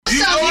You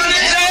going to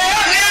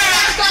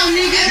jail?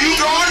 You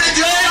going to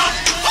jail?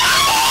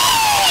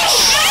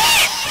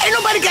 Ain't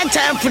nobody got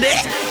time for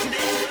that.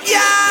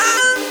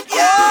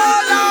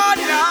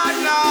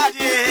 Lord,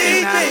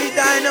 DJ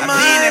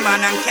Dynamite.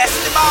 Man and catch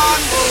the ball.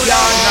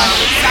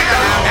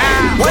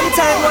 One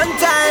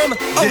time.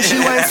 Oh, she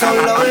went so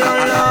low.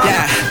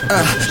 Yeah,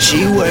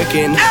 she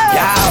working.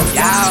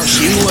 Yow,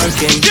 she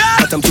working.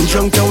 But I'm too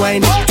drunk to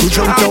whine.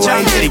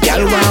 The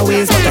gal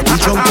always, but I'm too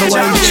drunk to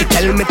whine. She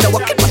tell me to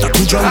walk it, but I'm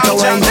too drunk to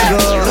whine.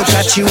 Look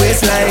at your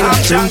waistline,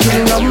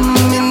 drinking rum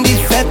in the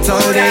fat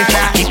all day.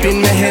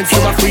 Keeping my head so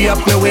I free up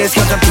my waist,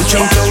 but I'm too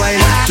drunk to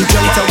whine.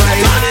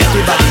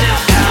 Everybody,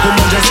 come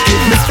on, just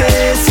give me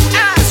space.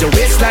 Cause your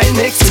waistline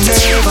makes me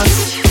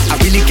nervous. I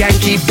really can't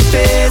keep the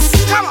pace.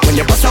 When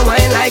you bust a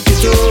wine like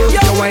you do,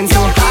 you wine so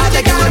hard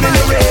like I'm in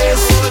a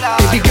race.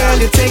 Baby girl,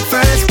 you take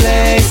first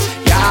place.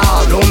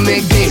 Y'all don't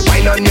make me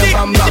wine on your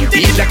bum bum.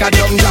 Beat like a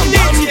drum drum.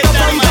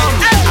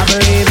 I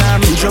believe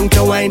I'm too drunk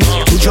to wine.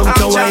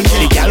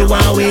 The gal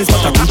always,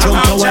 but I'm too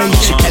drunk to wine.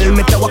 She tell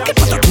me to walk it,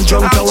 but I'm too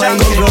drunk to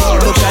wine.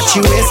 Look at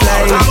your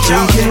waistline,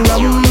 drinking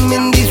rum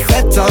in the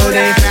fat all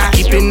day.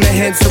 Keeping my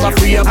head so I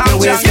free up my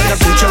waist, cause I'm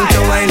too drunk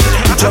to wine.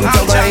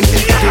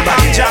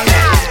 Everybody jump.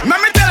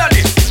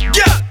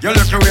 You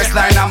look your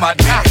waistline a mad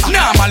me.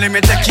 Normally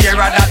me take care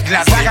of that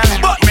glass,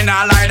 but me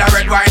nah like the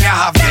red wine you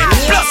have me.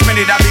 Plus me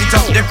need a beat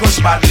up the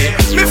kush badly.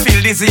 Me feel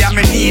dizzy and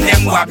me need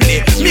them wobbly.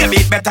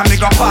 Maybe it better me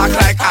go park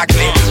like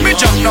ugly. Me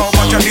jump now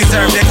but you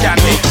deserve the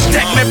candy.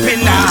 Take me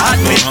pin and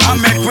hot me and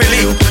make we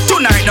live.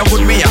 Tonight no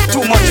good me have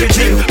too much to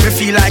drink. Me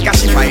feel like a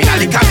she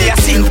finally can be a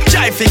sing.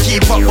 Try to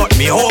keep up but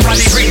me over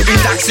the drink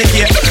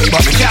intoxicate.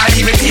 But me can't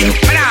leave it in.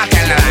 Me nah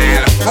tell a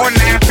lie. One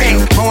night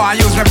pink. Me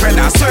want use my bread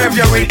and serve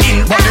you with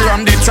ink. But the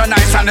rum did so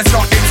nice and the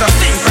song did so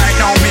stink. Right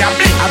now me a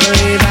blink. I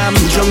believe I'm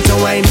too drunk to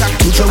wine.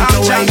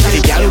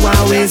 The gal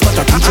always, but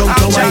I'm too drunk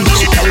to wine.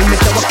 She tell me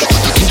to walk it,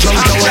 but I'm too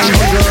drunk to wine.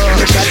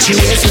 Look at your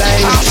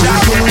waistline,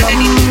 drinking rum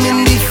in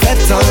the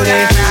fat all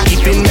day.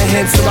 Keeping my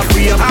head so I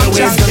free up my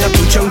waist, cause I'm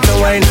too drunk to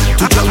wine.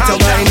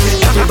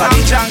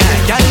 Everybody jump.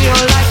 Gal, you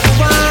like the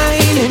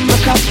wine in my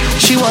cup.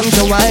 She want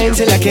to wine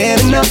till I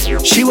can't enough.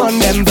 She want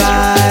them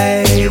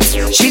vibes.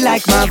 She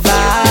like my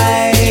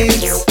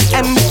vibes.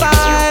 And the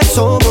vibes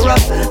sober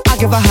up. I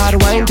give her hard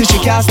wine till she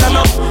can't stand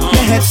up.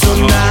 My head so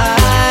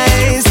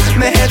nice.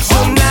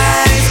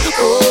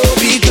 Oh,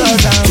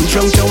 because I'm too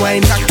drunk to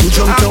wine.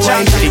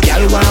 The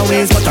gal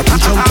always, but I'm too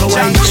drunk to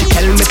wine. She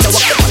tell me to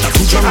walk, but I'm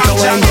too drunk to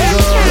wine.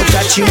 Look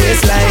at your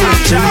waistline,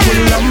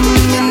 drinking rum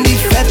in the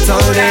fat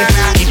all day.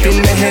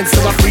 Keeping my head so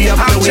I free up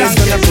my waist,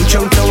 cause I'm too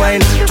drunk to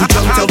wine.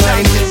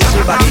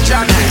 Everybody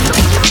jump.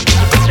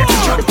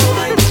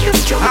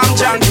 I'm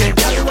junkie.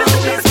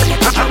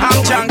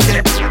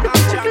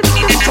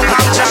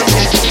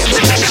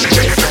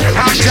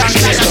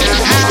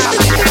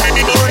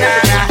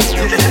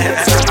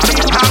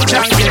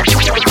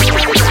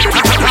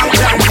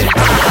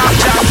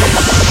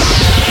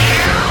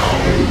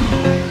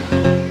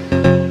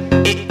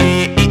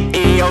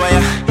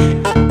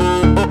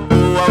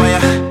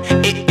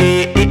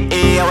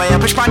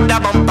 Push back that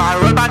bumper,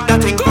 roll back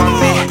that thing for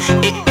me.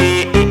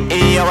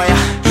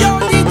 Yo,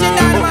 DJ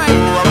Dynamite.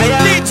 Roll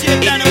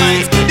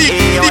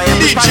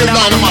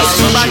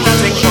back that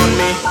thing for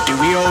me. The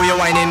way how you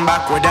whining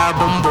back with that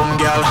boom boom,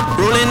 girl.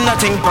 Rolling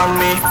nothing for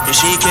me. You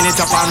shaking it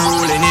up and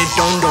rolling it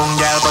down,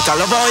 girl. But I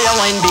love how you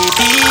whine,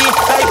 baby.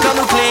 Like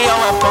come play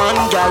on my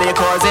fun, girl. You're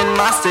causing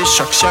mass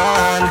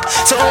destruction.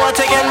 So I'm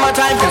taking my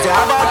time, cause you're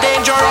about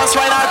dangerous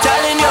while I'm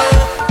telling you.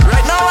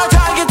 Right now I'm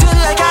targeting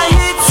like a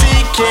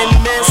heat-seeking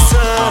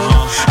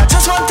missile. I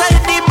just want to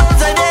hit the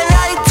balls and they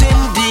right in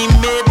the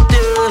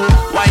middle.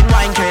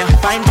 Wine, can you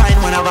fine,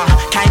 whenever.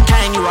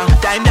 Kind, you are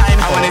dime.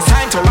 And when it's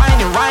time to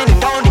winding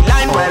down the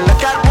line, well,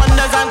 look at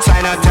wonders and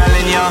sign. I'm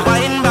telling you,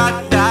 wind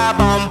back that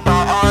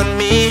bumper on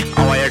me. I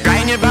want you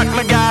grind it back,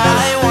 my girl.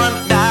 I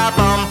want that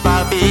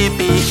bumper,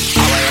 baby.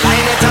 I want you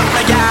line it up,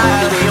 my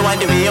girl.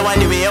 The way you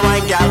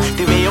wind, girl.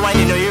 The way you wind,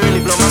 you know you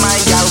really blow my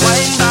mind, girl.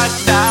 Wind back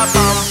that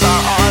bumper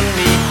on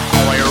me.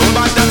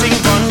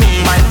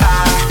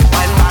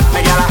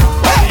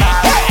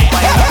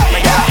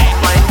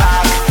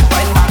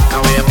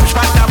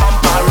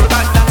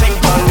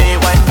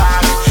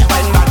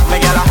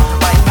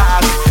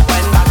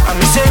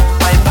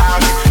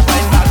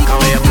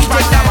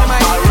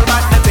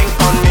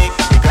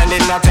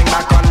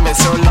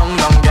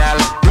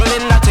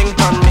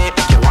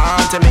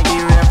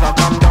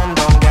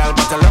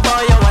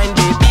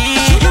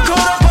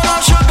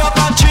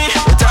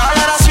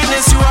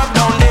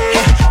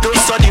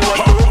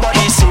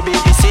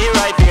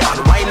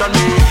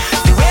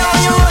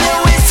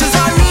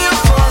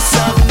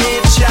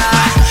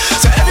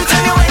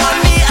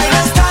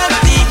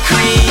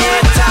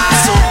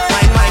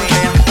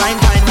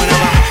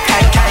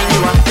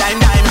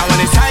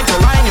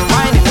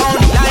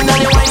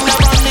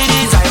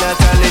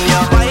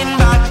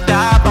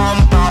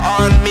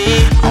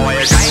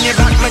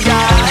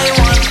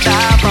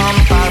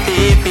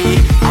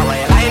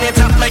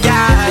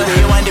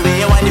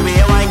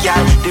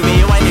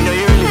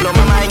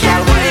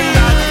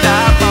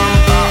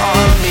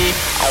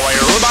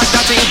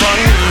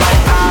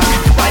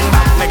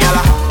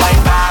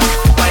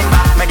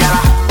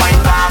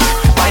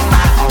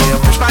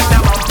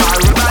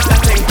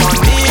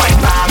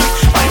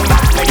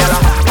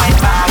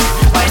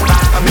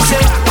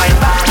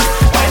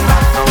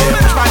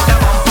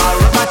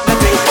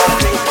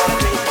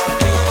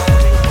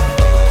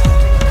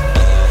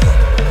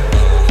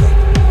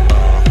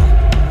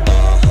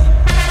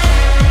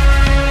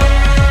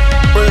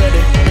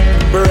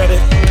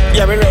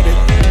 Yeah, we ready.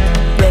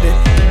 Ready.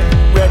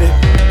 Ready.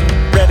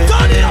 Ready.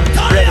 Ready.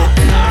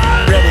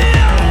 Ready.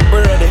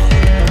 We're ready.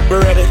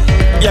 We're ready.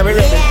 Yeah, we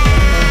ready.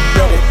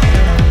 Ready.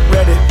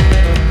 Ready.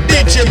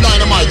 DJ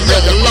Dynamite,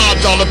 ready,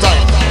 large all the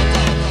time.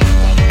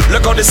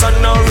 Look how the sun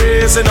now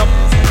raising up,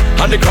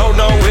 and the crowd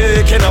now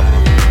waking up.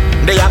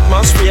 The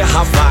atmosphere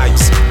have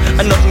vibes,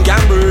 and nothing can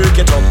break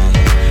it up.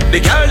 The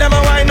girl them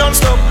a wine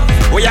non-stop.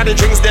 We are the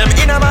drinks them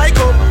in a my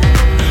cup.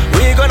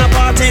 We gonna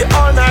party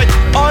all night,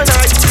 all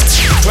night.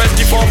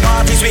 24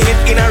 parties we hit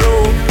in a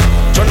row.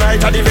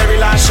 Tonight are the very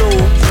last show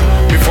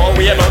before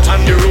we head out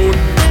on the road.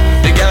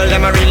 The girl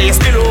them a release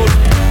the load.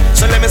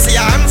 So let me see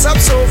your hands up,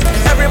 so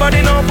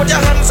everybody know, put your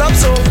hands up,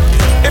 so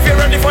if you're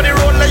ready for the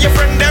road, let your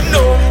friend them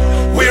know.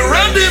 We're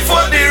ready for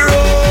the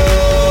road.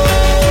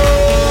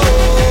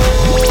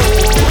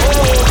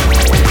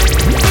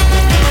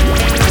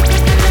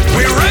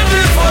 We're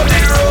ready for the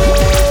road.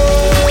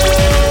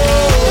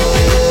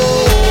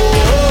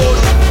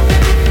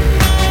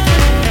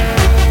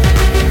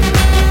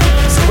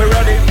 So we're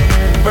ready,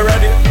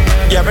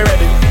 yeah, we're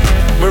ready,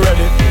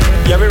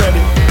 yeah, we're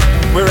ready,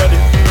 we're ready,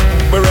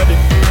 we're ready,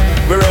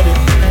 we're ready,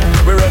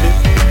 we're ready,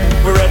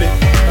 we're ready,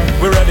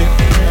 we're ready,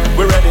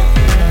 we're ready,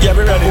 yeah,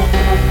 we're ready,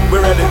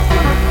 we're ready,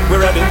 we're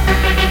ready,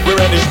 we're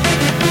ready.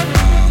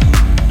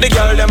 The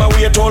girl them a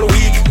wait all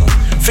week,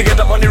 figure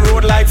up on the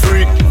road like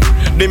freak.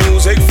 The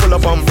music full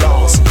of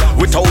applause,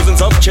 with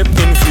thousands of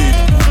chipping feet.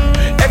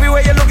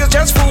 Everywhere you look is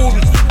just food,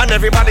 and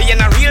everybody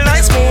in a real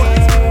nice mood.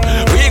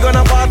 We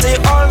gonna party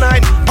all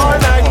night, all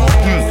night.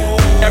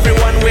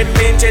 Everyone with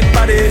painted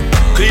body,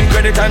 clean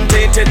credit and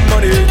tainted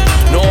money.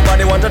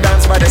 Nobody want to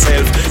dance by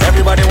themselves,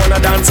 everybody wanna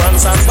dance on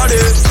somebody.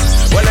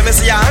 Well, let me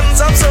see your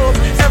hands up, so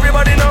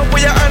everybody know,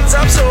 put your hands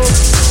up, so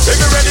if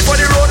you're ready for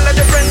the road, let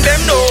your friend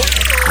them know.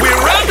 We're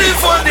ready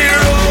for the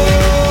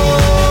road.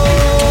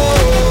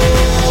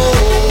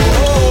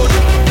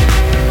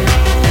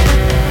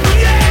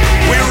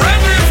 We're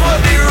ready for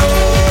the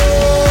road.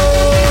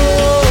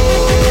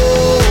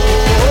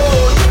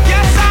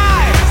 Yes,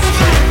 I.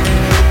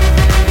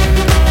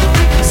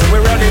 So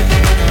we're ready,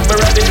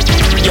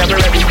 yeah, we're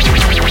ready,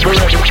 we're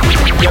ready,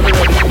 yeah, we're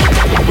ready,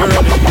 we're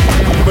ready,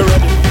 we're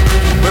ready,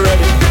 we're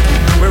ready,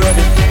 we're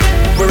ready,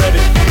 we're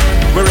ready,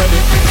 we're ready,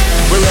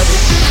 we're ready,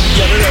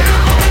 yeah, we're ready,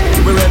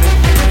 we're ready,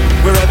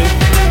 we're ready,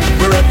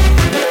 we're ready.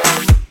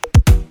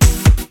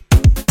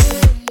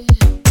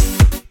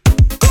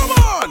 Come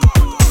on!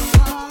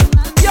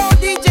 Yo,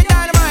 DJ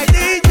Dynamite,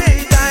 DJ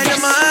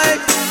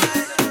Dynamite,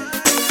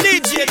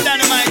 DJ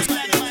Dynamite.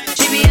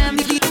 GBM,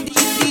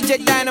 DJ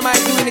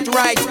Dynamite doing it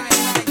right.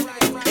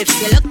 if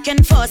you're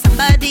looking for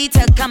somebody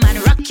to come and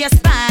rock your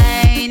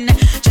spine,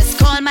 just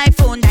call my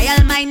phone,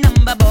 dial my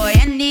number, boy,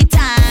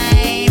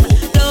 anytime.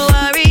 Don't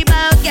worry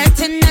about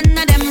getting none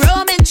of them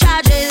roaming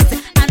charges.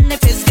 And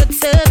if it's good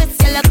service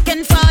you're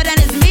looking for, then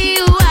it's me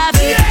who have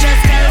it.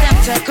 Just tell them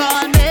to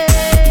call me.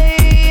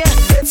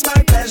 It's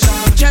my pleasure.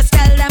 Just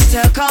tell them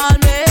to call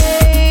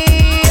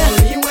me.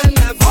 Only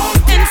whenever.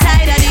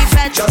 Inside of the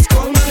fed. Just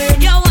call my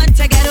name. You want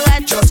to get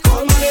wet. Just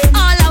call my name.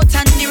 All out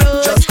on the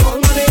road. Just call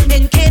my name.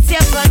 In case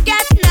you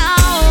forget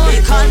now,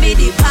 they call me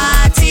the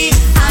party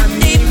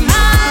animal.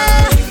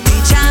 We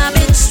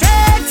jamming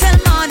straight till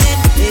morning.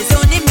 It's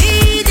only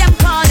me them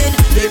calling.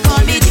 They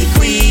call me the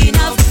queen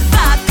of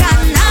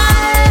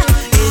Bacchanal.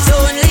 It's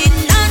only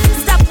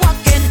non-stop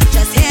walking.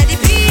 Just hear the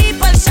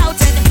people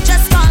shouting.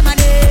 Just call my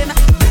name.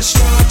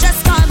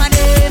 Just call my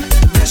name.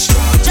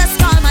 Just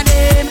call my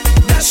name.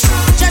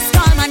 Just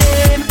call my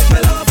name.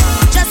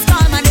 Just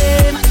call my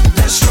name.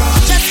 Just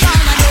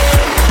call my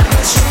name.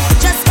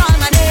 Just call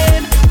my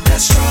name.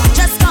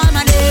 Just call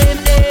my name.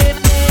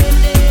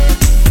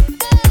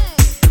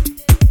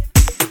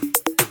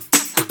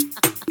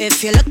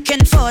 If you're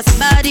looking for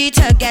somebody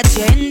to get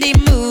you in the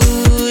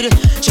mood,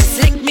 just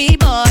link me,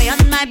 boy,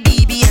 on my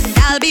BB and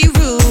I'll be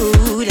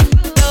rude.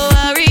 Don't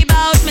worry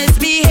about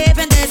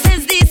misbehaving, this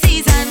is the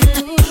season.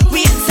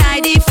 We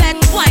inside the fed,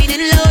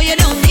 whining low, you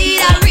don't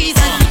need a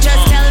reason.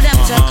 Just tell them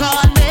to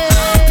call me.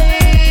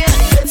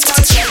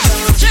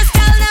 Just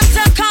tell them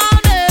to call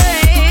me.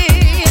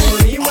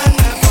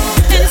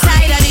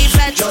 Inside of the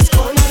fed,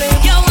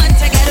 you want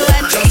to get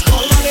wet.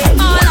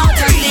 All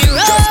out on the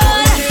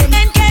road.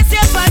 In case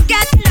you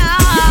forget now,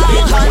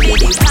 call me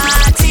the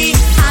party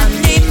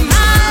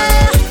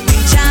animal. We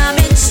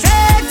jamming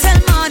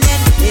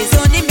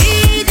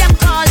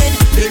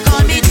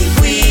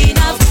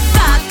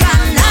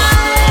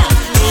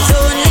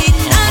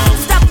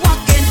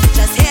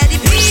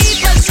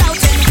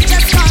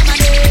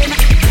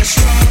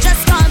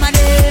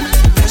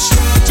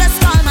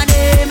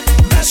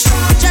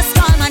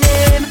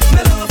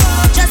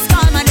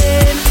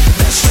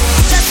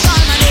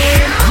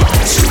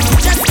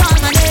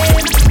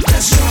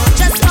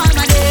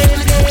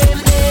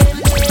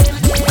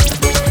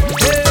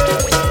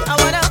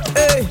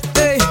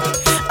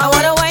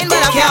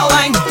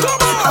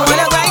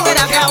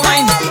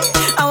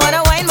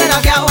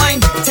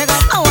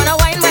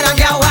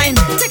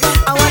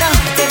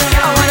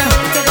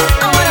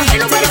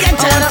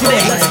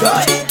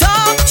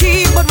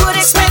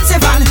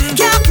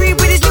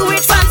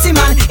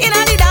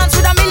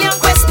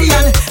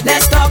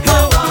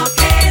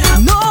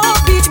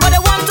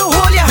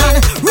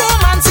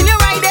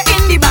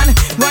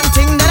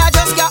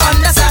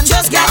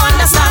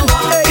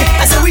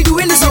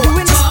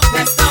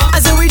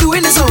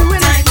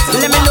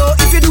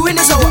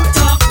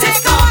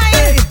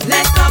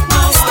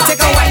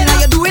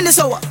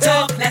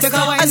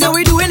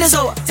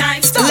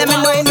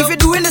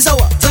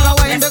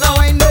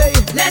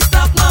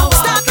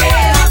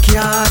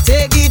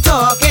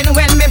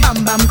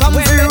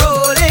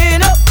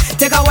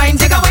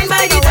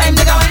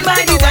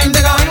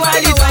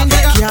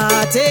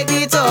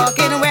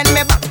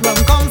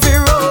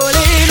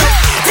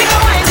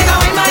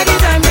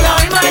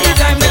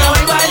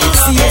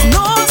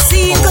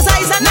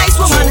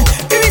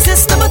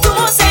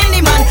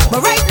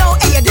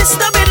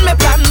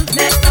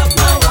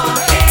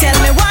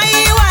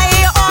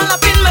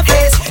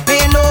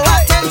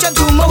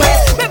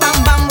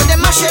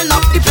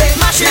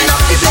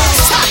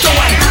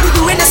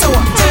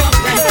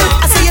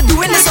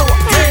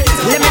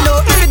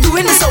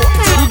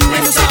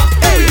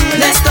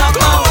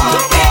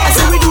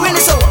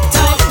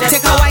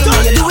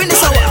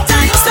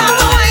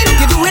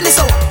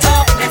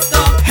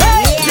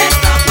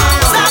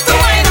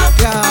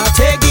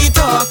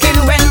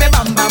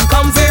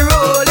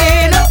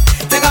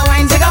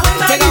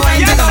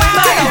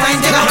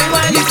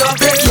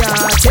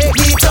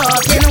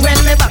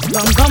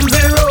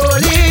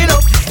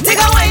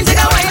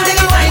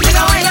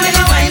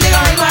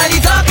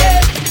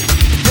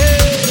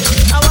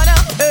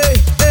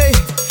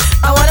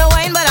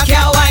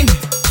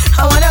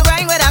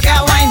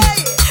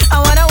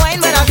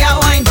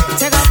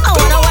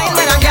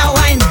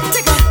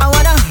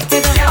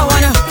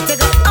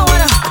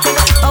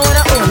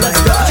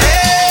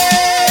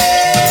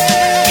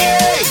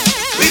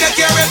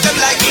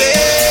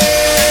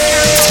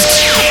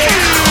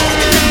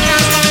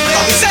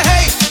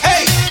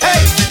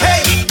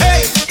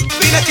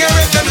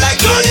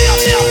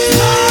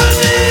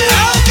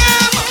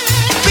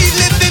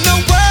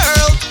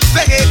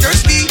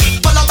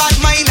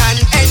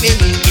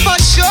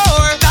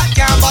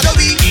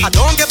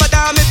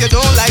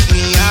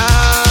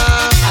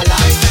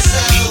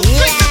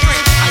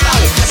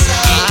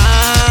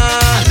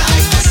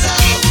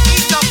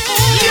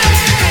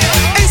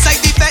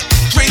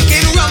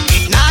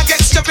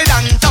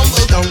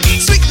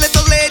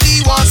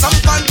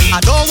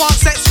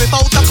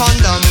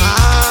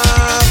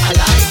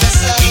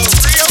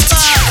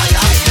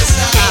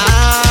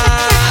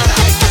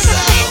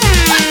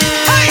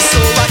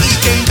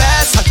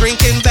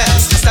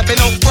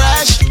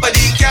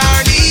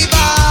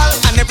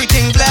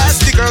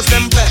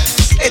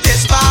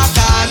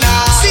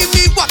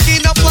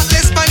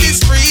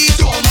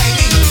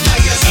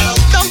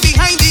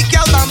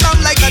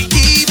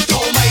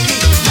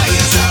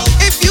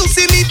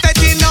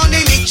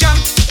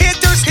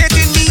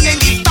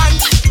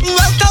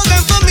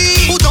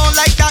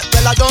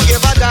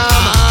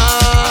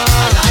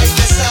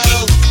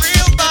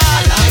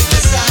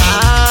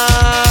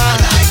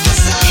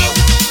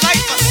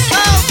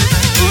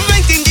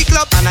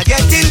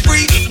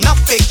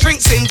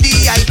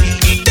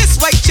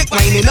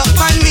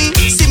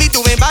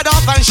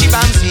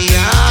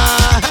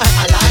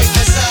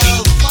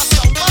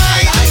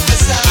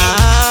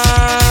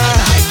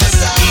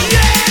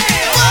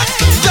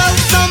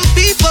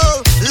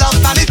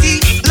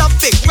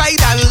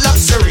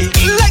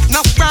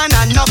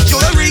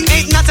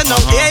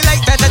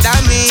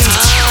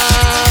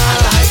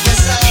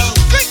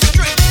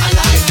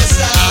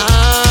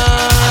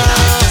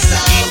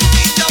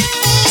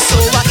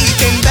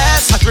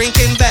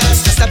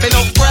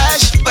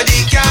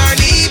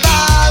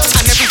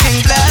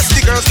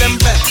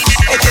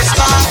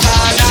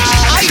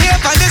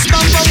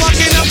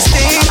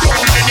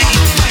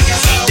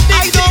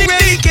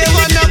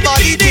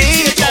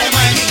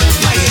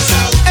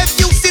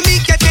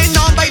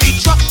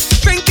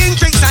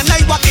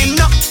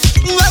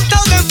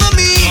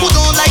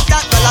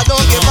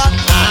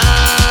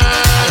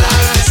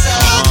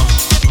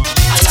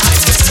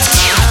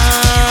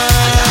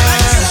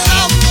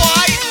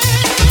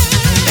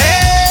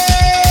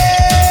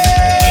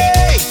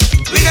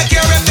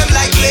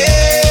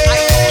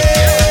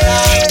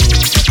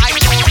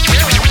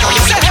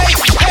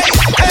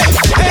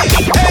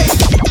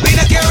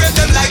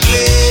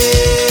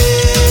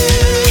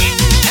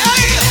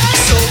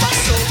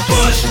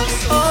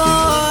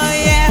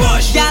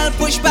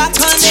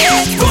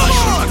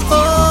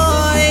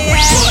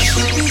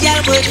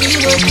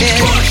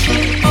it.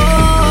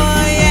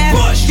 Oh yeah,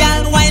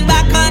 girl, wind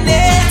back on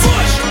it.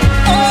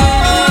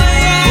 Oh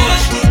yeah,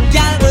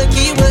 girl,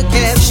 work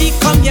it. She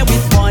come here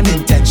with one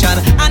intention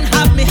and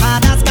have me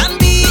hard as can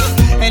be.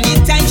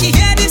 Anytime she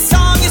hear this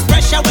song, it's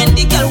pressure when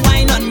the girl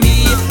whine on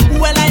me.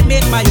 Well, I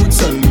make my own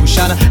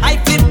solution. I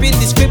flip in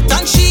the script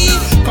and she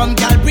come,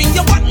 girl, bring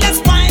your what? Let's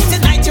wine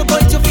tonight. You're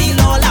going to feel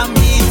all of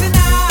me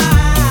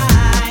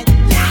tonight.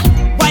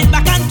 Wind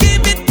back and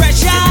give it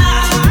pressure.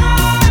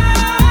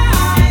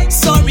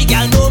 Sorry,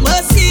 girl, no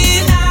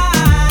mercy.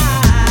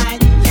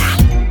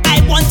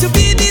 I want to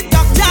be the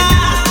doctor.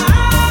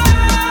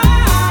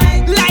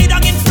 Lie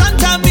down in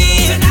front of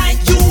me tonight.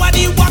 You are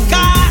the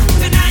walker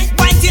tonight.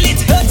 Wine till it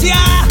hurts ya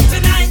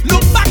tonight.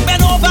 Look back,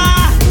 bend over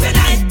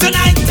tonight,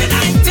 tonight,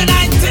 tonight,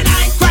 tonight,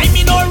 tonight. Cry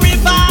me no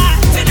river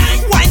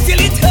tonight. Wine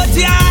till it hurts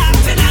ya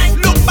tonight.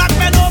 Look back,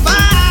 bend over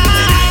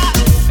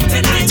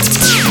tonight,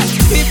 tonight.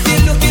 If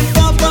you're looking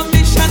for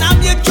permission,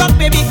 I'm your drunk,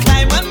 baby,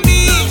 climb on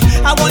me.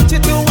 I want you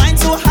to whine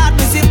so hard,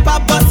 me zip a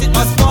bus, it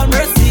must fall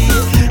mercy.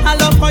 I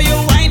love how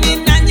you're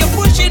whining and you're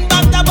pushing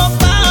back the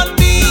bumper on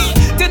me.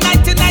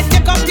 Tonight, tonight,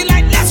 take off the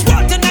light, let's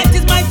roll. Tonight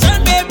is my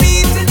turn,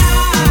 baby,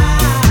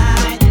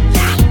 tonight.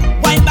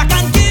 Wind back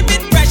and give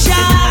it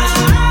pressure.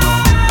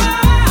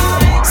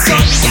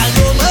 Sorry, girl,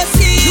 no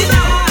mercy.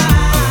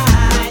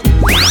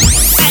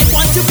 I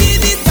want to be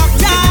the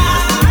doctor.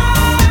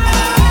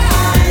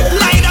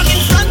 Lie down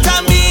in front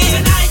of me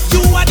tonight.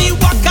 You are the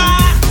walker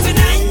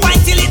tonight.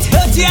 Wine till it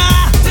hurts ya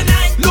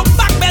tonight. Look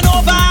back, bend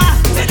over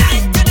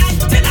tonight, tonight,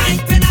 tonight,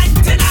 tonight,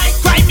 tonight.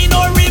 Cry me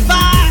no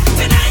river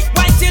tonight.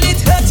 Wine till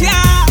it hurts ya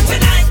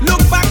tonight.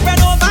 Look back,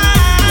 bend over.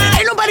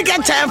 Ain't nobody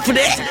got time for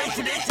that.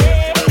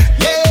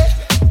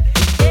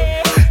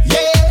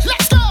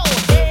 Let's go.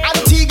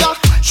 Antigua,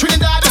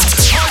 Trinidad,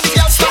 all the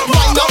girls start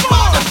wind up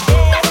mad.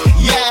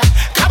 Yeah,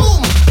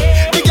 kaboom.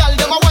 The girl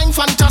them a wine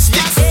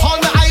fantastic. All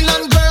the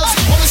island girls,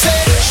 what we say?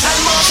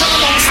 Shine Marshall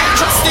alongside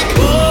Drastic.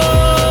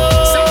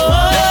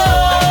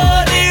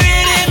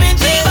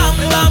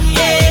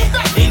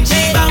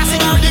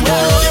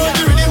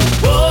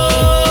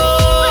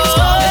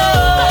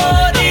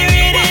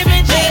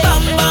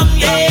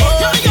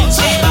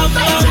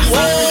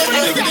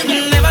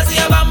 Never see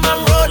a bam bam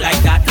roll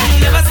like that.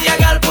 Never see a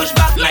girl push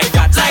back like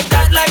that, like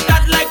that, like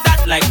that, like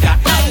that, like that.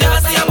 Never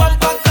see a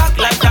bumper cock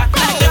like that.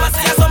 Never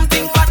see a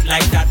something fat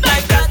like that,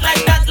 like that,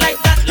 like that, like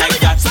that, like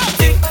that.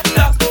 Tick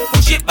tock,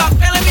 push it back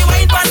and let me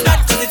wind on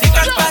that to the tick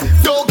and fat.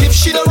 Don't give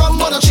she the rum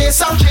but a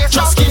chaser.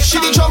 Just give she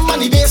the drum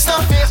and the bass now.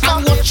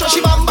 And watch how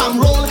she bam bam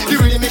roll. The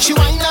rhythm make she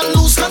whine and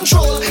lose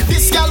control.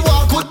 This girl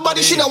want good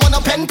body, she don't want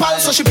a pen pal.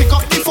 So she pick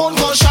up the phone,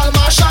 call Shal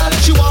Marshall.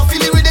 She want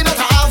feel the rhythm that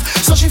I have.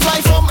 So she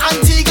fly from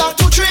Antigua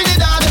to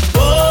Trinidad.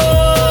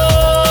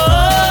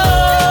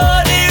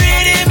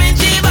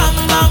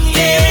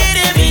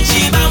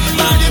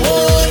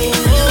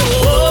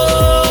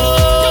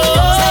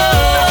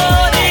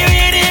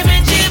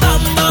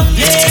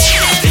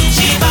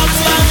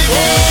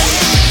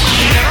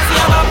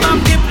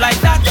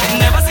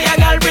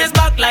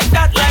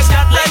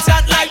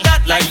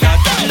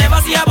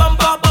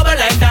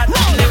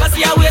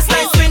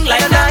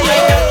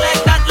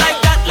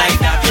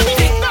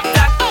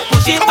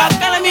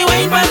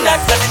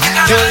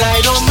 Girl,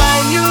 I don't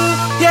mind you,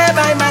 yeah,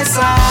 by my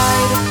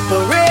side.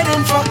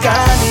 Parading for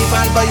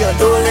carnival, but you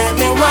don't let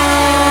me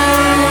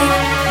whine.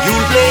 You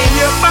play in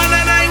your fun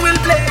and I will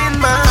play in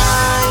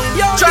mine.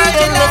 Try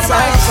and let's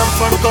have some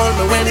fun, call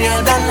me when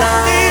you're done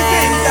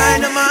lying.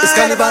 It's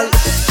carnival,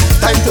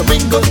 time to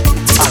mingle.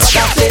 I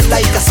gotta play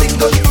like a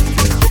single.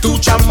 To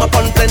jam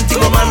upon plenty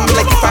of man,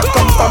 like if I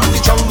come from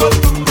the jungle.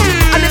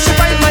 And if she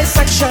find my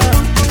section,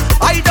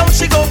 I don't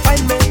she go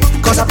find me.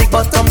 Cause a big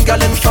bottom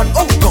girl in front,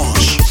 oh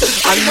gosh.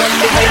 And one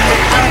behind me,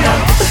 I'm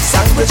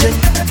sandwiching,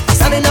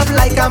 standing up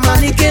like a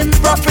mannequin.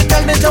 Prophet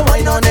tell me to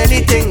whine on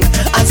anything,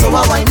 and so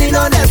I'm whining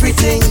on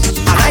everything.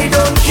 And I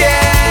don't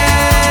care,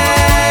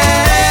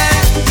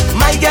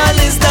 my girl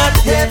is not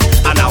here.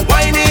 And I'm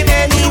whining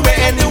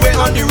anywhere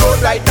on the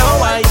road right now.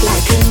 I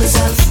liking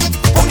myself,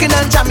 walking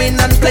and jamming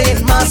and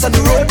playing mass on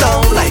the road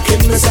down.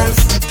 Liking myself,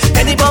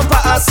 any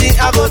bumper I see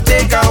I go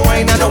take a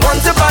wine. I don't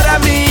want to bother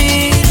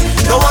me,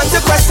 don't want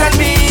to question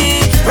me.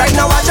 Right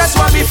now I just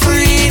want to be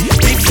free,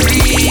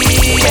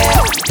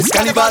 yeah. It's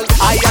carnival,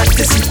 I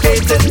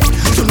anticipating.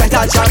 Tonight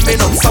I'm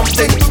jamming on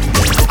something.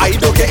 I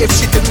don't care if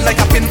she didn't like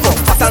a pin for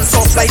fat and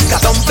soft like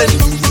a dumpling.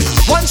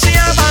 Once she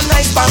have a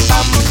nice bam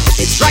bam,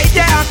 it's right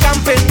there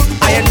camping.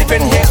 I am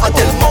living here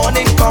until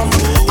morning come,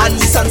 and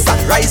the sun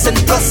start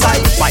rising. Plus I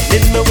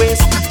winding my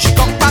waist. She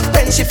come back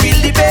when she feel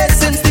the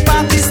bass. Since the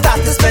party start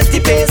to spend the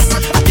pace,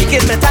 I think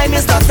in my time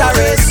is not a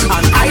race.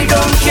 And I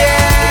don't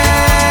care,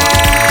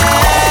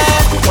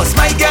 cause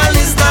my girl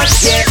is not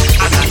here.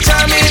 And I'm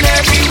jamming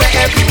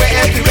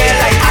everywhere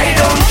like I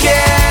don't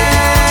care.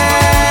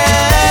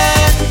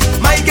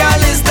 My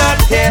girl is not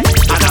here,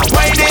 and I'm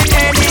whining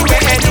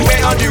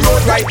anywhere on the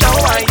road right now.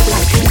 I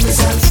liking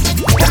myself,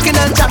 walking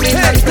and jamming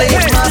and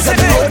playing mass on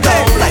the road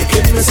down.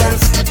 Liking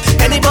myself,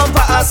 any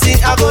bumper I see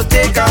I go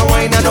take a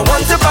wine. I don't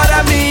want to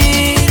bother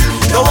me,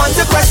 don't want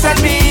to question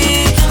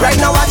me.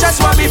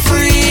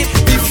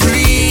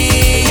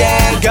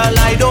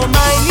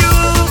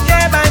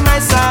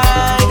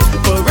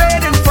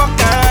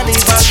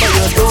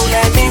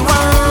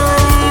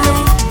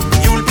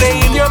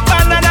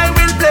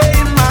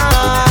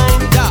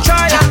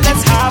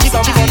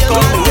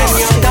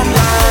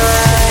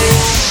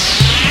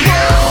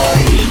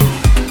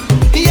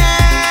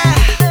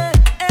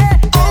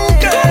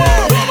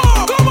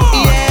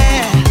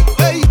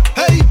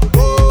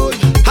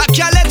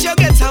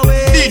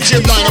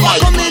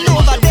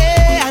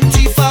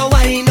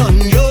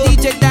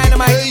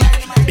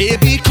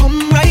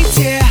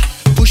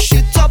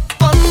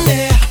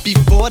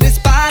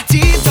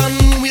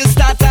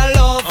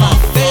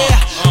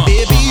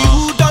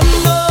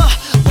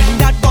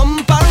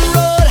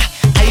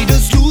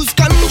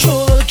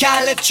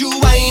 let you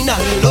wine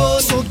alone.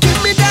 So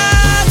give me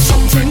that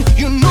something,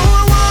 you know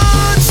I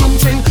want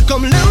something.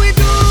 Come let me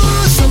do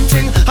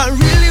something, I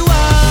really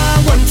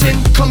want one thing.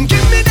 Come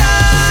give me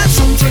that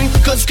something,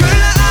 cause girl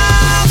I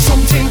have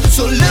something.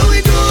 So let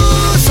me do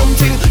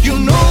something, you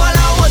know all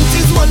I want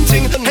is one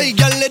thing. Hey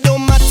girl, it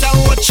don't matter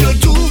what you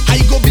do, I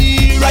go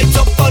be right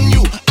up on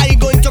you. I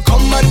going to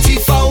come and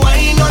teeth a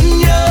wine on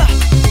ya.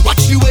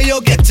 Watch the way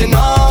you're getting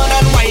on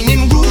and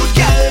whining rude,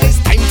 girl. It's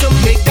time to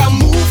make that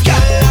move,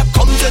 girl. I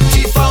come to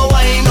teeth a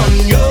wine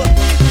on ya.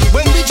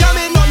 When we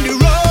jamming on the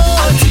road,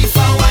 I'll teeth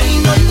a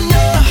wine on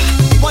ya.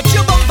 Watch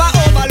your bumper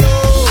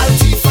overload, I'll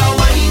teeth a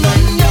wine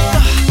on ya.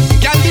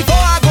 Girl, before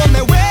I go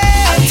my way,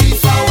 I'll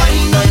teeth a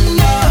wine on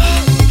ya.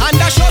 And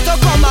I sure to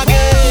come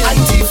again, I'll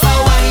teeth a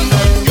wine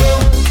on ya.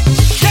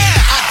 Yeah,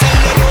 I tell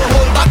you no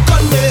hold back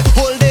on me.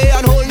 Whole day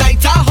and whole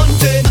night I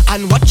hunting,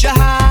 and what you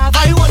have,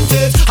 I want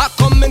it. I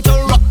come in to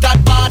rock that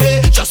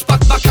body, just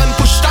back and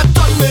push that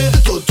on me.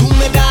 Don't do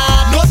me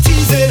that, no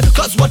teasing,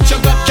 cause what you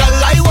got, girl,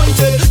 I want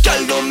it.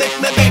 Girl, don't make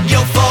me beg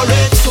you for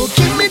it. So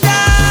give me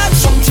that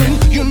something,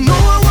 you know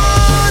I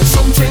want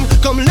something.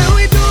 Come let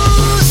me do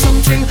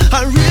something,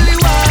 I really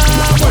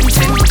want one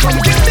thing. Come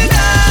give me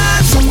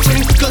that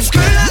something, cause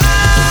girl, I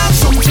have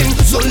something.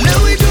 So let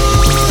me do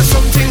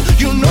something,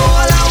 you know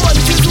all I want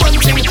is one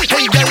thing.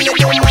 Hey girl, it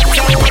don't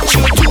matter what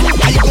you do,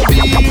 I go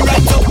be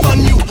right up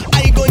on you.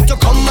 I going to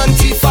come and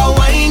teeth a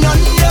wine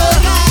on ya.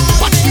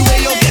 Watch the way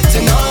you're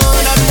getting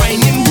on and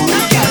whining move,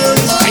 girl.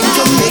 It's time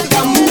to make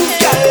that move,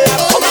 girl.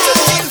 Come to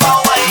teeth a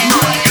wine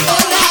on ya.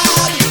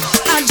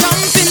 I jump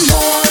in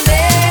all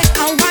day,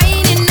 I'm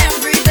whining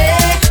every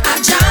day. I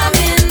jam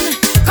in,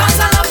 cause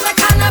I love the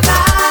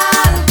carnival.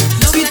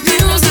 Sweet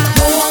music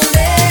all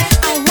day,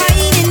 I'm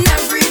whining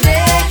every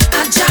day.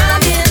 I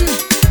jam in,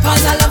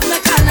 cause I love the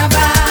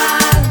carnival.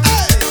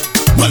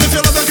 Well, if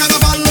you love the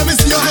carnival, let me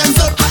see your hands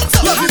up.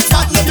 Love it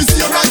fat, let me see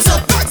your rise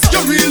up. You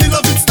really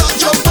love it, start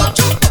jump up,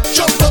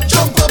 jump up,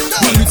 jump up.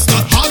 Well, it's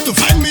not hard to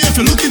find me if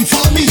you're looking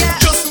for me.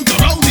 Just look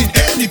around in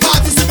any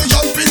party, see me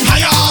jumping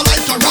higher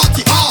like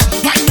karate.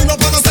 Winding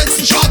up on a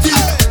sexy shorty.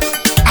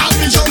 I'll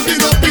be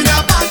jumping up in a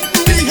band,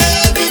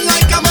 behaving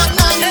like a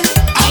madman.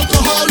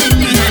 Alcohol in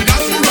me hand,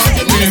 and rock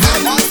in me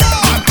hand.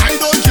 And I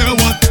don't care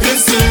what they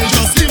say,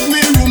 just give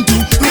me room to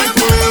break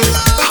away.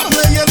 I'm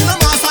playing the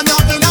mass and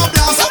nothing now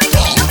blast up.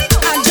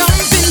 I jump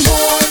in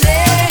all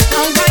day,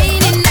 I'm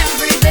whining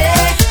every day.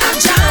 I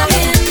jam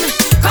in,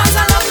 cause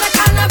I love the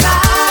carnival.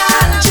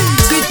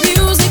 Sweet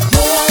music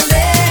all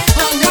day,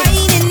 I'm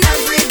whining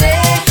every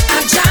day.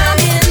 I jam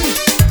in,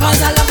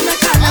 cause I love the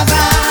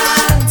carnival.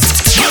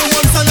 No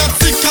one's a not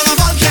sick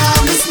carnival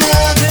can't miss me.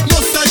 No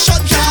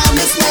session can't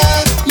miss me.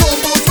 No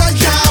boat ride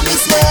can't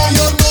miss me.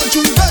 You know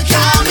Juve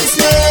can't miss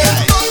me.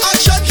 No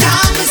action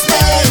can't miss me.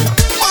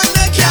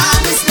 Monday can't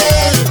miss me.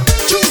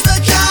 Tuesday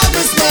can't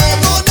miss me.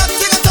 No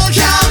nothing at all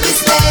can't miss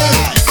me.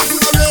 I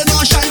could have rain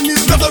or shine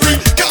this reverie,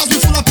 cause we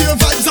full of pure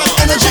vibes and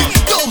energy.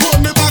 Don't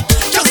hold me back,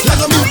 just let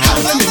me. And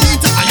when me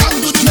need it, I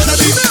am good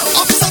melody.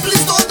 Officer,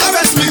 please don't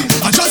arrest me.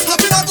 I'm just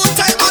having a good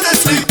time,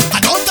 honestly. I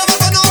don't have a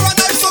gun or a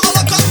knife, so go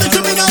lock up the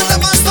criminal,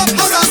 never stop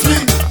harass me.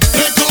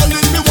 They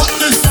calling me what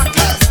this,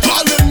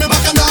 calling me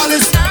back and all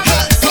this.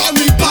 Call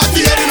me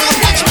party heading and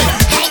watch me.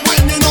 I'm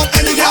winding on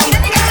any girl.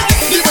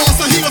 The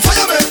boss he will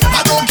fire me.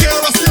 I don't care,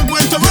 I still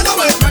going to run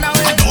away.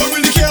 I don't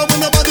really care when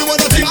nobody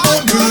wanna think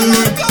about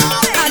me.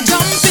 I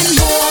jump in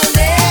all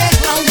day,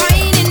 I'm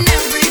whining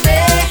every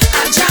day.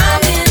 I jam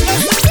in,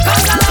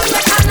 cause I love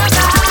the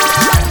carnival.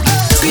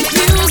 Sweet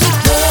music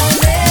all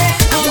day,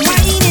 I'm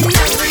whining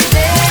every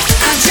day.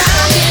 I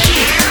jam in,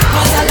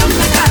 cause I love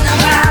the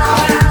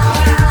carnival.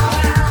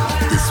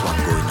 This one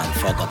going and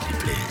fog up the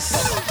place.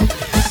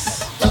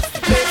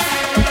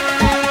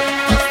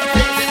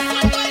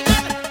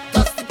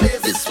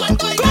 This one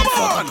going and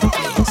fog up the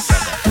place.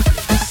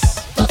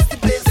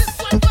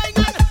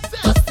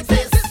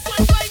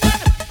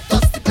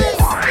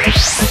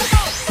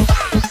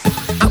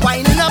 I'm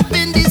winding up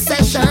in this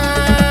session.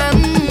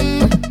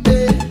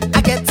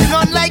 I getting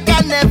on like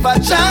I never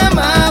jam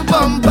a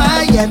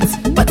bumper yet,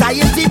 but I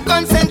in deep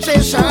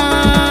concentration.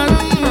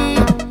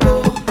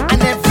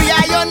 And every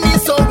iron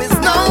is always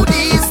know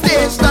the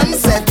stage done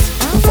set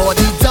for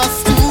the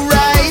dust to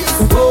rise.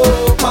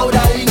 Oh,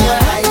 powder in your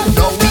eye.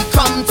 Now we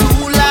come to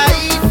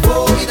life.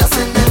 Oh, we just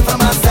send them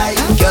from our side.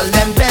 Girl,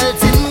 them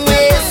belt in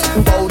waist,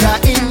 powder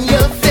in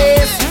your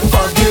face,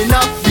 fogging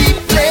up the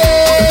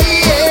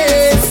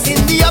place. In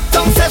the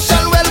uptown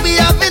session, well, we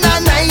having a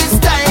nice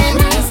time.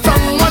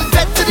 From one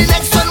bed to the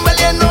next one, well,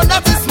 you know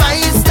that is my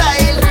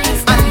style.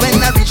 And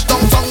when I reach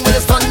downtown, well,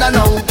 it's thunder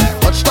now.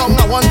 Touch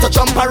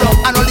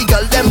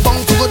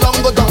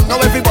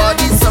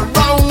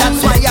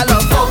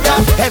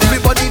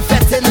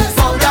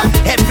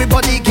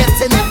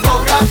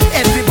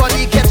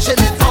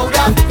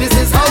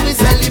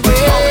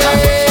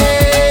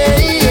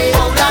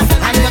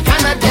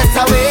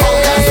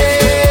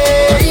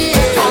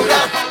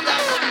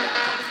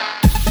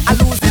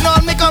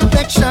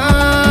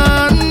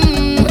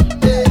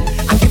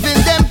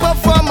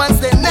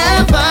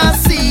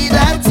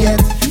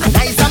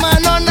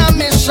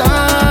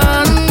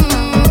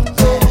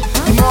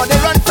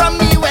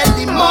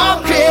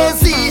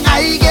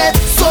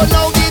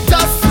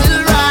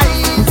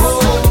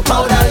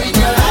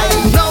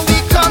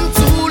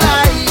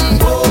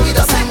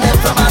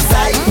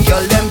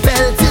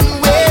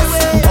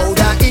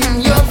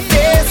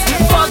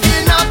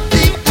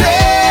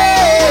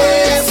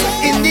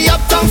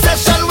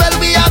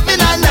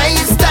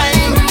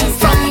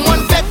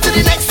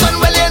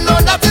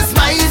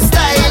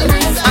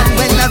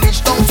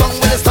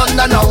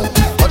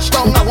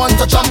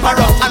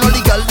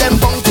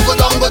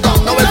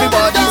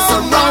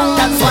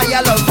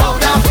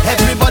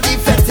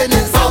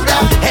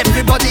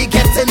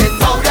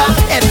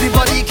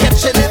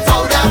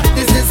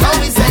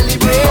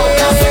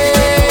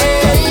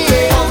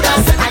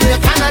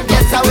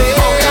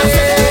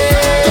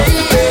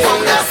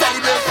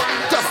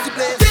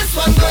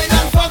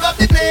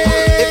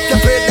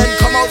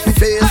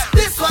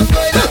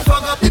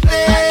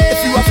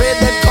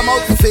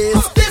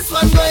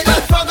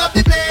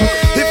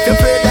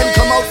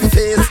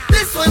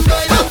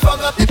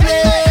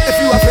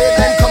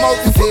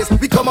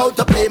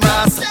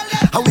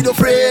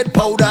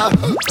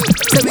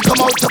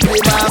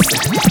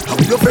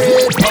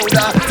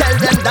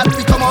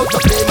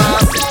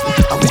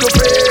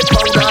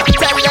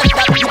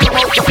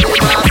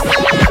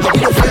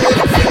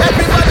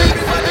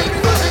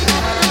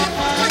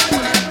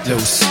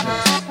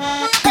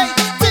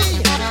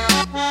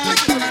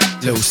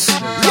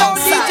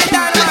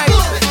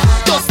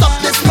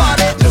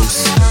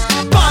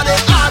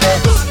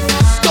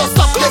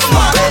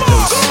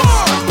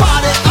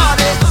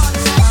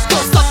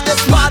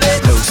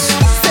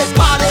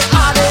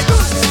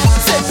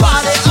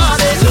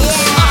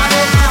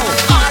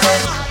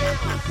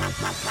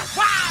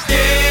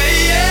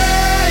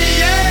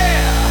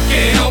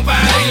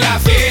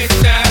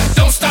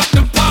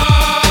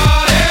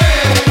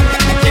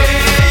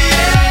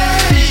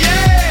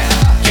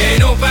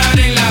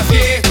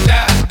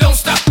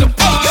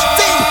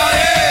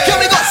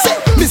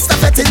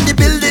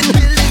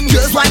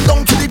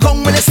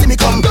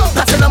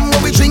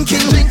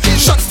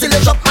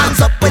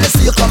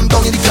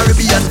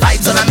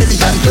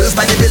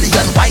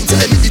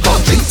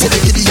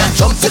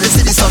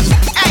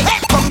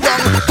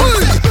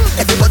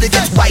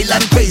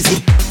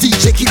crazy.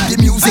 DJ keep the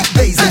music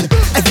blazing.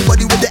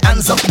 Everybody with their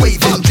hands up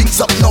waving. Drinks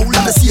up now,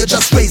 let me see you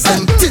just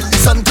raising. Till the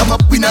sun come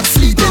up, we not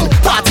sleeping.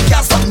 Party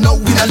can't stop now,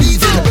 we not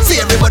leaving. See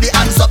everybody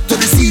hands up to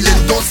the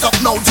ceiling. Don't stop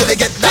now till they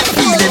get that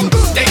feeling.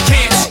 They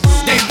can't,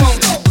 they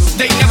won't,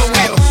 they never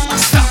will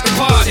stop the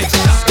party.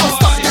 Don't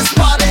stop this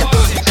party.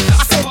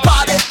 I say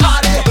party,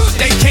 party.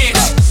 They can't,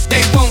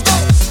 they won't,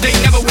 they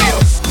never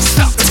will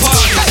stop the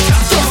party.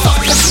 Don't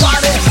stop this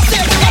party.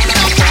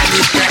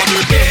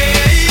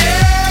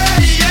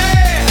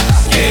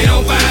 Que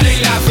nobody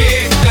la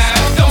fiesta,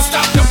 don't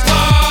stop the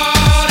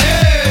party.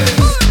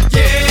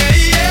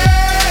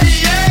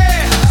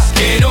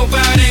 Que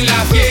nobody la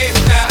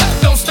fiesta,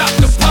 don't stop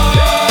the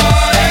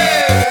party.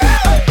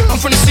 I'm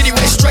from the city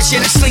where it's stretch, yeah,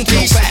 that's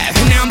Slinkies.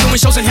 And now I'm doing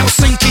shows in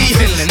Helsinki.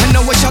 I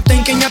know what y'all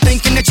thinking that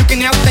you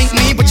can outthink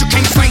me, but you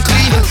can't,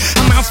 frankly.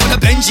 I'm out for the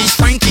Benjis,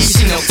 Frankies.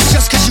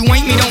 Just cause you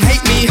ain't me, don't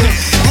hate me.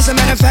 As a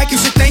matter of fact, you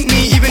should thank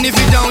me, even if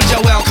you don't,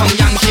 you're welcome,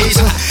 Yankees.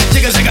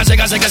 Zigga, zigga,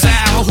 zigga, zigga,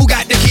 zow. Who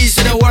got the keys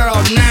to the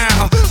world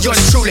now? Yours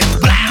truly,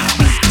 blah.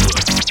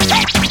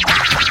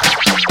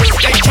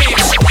 They can't,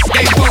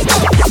 they won't,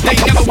 they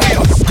never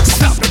will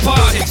stop the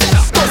party.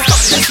 Don't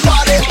stop this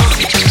party.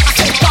 I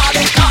say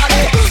party,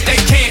 party. They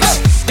can't,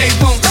 they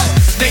won't,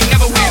 they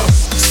never will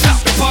stop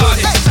the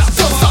party.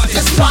 Don't stop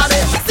this party.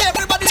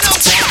 Everybody know.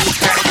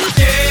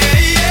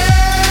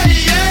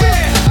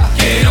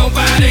 Que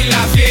nobody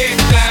la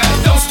fiesta,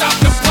 don't stop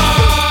the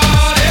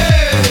party.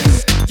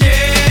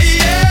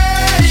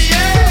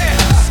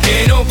 Que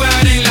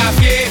nobody la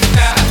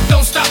fiesta,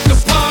 don't stop the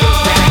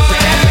party.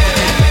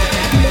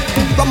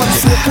 Rum and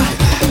soca,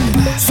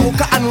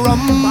 soca and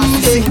rum,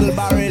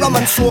 yeah. Rum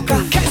and soca,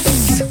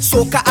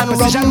 soca and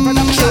rum,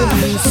 yeah.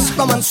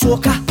 Rum and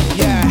soca,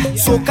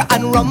 soca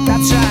and rum,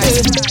 yeah.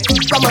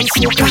 Rum and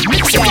soca,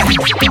 yeah.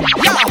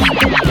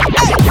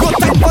 Hey, no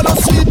time for no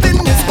sleeping.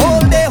 This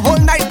whole day, whole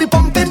night be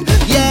pumping.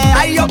 Yeah,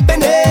 I up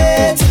in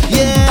it.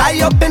 Yeah,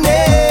 I up in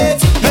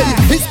it.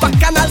 Hey, it's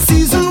bacchanal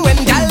season when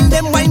gal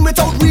them wine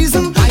without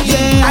reason.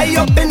 Yeah, I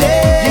up in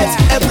it.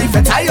 Every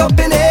vet I up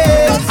in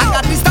it. I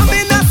got the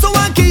stamina, so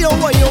I give you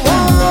what you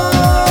want.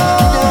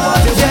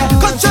 Yeah,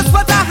 'cause just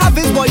what I have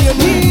is what you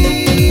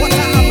need.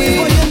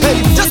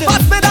 Hey, just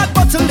pass me that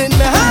bottle in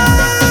my hand.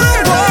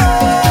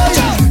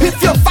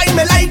 If you find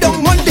me lie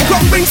down on the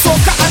ground, bring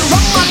soca and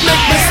rum and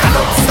make me stand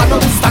up, stand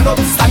up, stand up,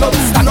 stand up,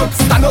 stand up,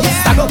 stand up,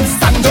 stand up,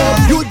 stand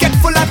up. You'll get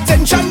full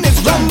attention. It's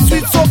rum,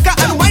 sweet soca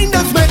and wine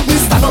just make me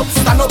stand up,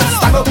 stand up,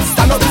 stand up,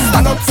 stand up,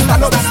 stand up,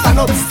 stand up, stand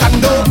up,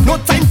 stand up. No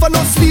time for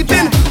no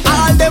sleeping.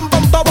 All them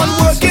bumper one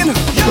working.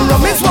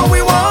 Rum is what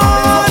we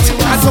want,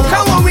 and soca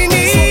what we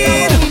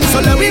need. So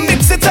let me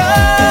mix it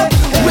up,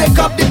 wake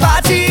up the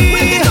party.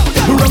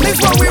 Rum is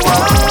what we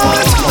want,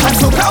 and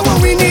soca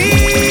what we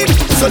need.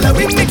 So let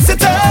me mix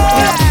it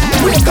up,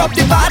 wake up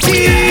the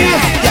party.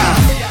 Yeah,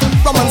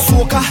 rum and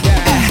soca,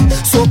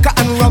 soca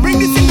and rum.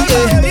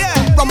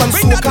 Yeah, rum and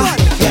soca,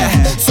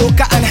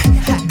 soca and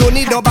don't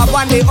need no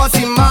babane or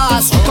some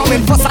mask.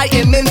 Coming for sight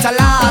and mental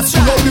last.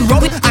 You know me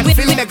rum and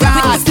fill the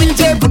glass.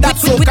 DJ put that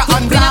soca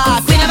on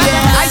blast.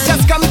 Yeah, I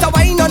just come to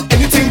wine on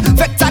anything.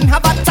 Vet and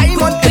have a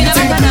time on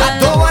anything. I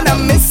don't wanna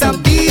miss a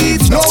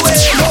beat. No way,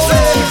 no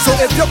way. So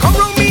if you come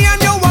round me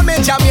and you want me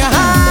jam your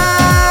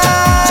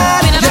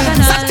hand,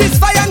 yeah,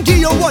 satisfy and give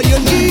you what you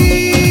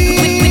need.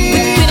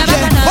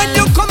 Yeah, when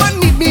you come and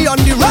meet me on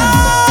the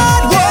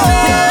road,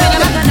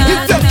 yeah,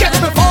 if you catch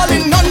me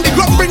falling on the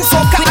ground, bring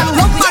soca and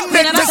rum and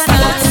make me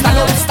stand up, stand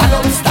up, stand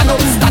up, stand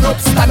up, stand up,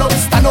 stand up,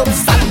 stand up,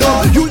 stand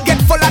up. You'll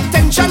get full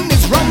attention.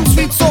 It's rum,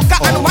 sweet soca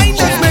and wine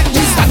just make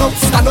me stand up,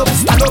 stand up,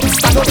 stand up,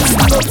 stand up,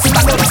 stand up,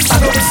 stand up,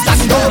 stand up,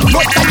 stand up. No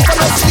time for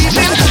no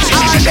sleeping.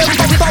 All them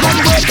bumper and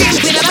working.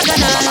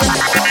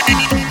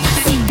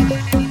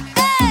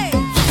 Hey,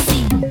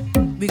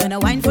 we gonna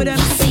wine for them.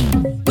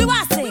 We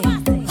want to sing.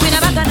 Queen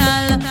of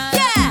Bacchanal.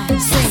 Yeah,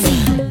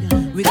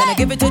 sing. We gonna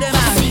give it to them.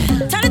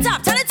 Turn it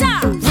up, turn it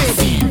up.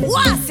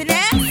 What's it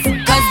next?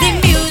 'Cause the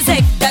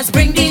music does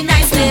bring the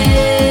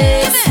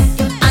niceness,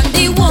 and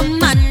the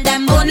woman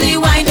them only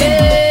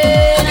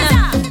whining.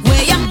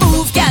 Where you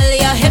move, girl,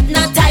 you're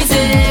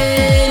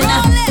hypnotizing.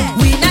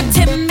 We not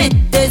timid,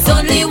 there's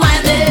only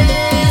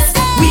wildness.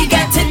 We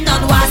getting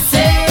on what's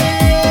it.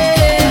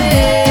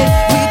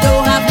 We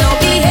don't have no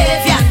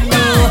behavior,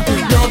 no,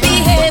 no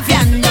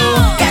behavior, no.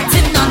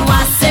 Getting on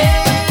what's it.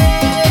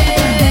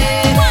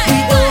 We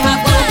don't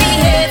have no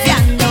behavior,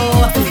 no,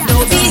 no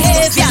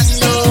behavior,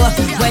 no.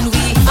 When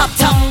we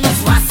uptown,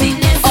 it's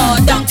wassiness. Or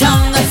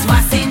downtown, it's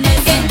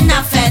wassiness. In a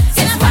fete,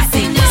 it's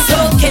wassiness.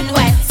 Soaking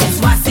wet, it's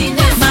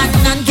wassiness. Man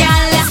and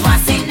gal, it's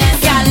wassiness.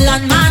 Gal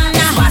and man,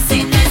 it's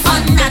wassiness.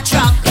 On a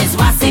truck, it's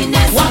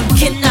wassiness.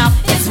 Walking up,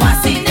 it's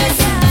wassiness.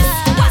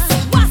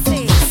 Wassy.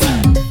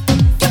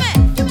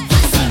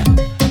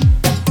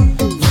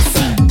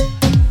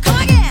 Come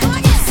again.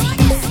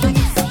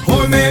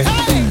 Hold me,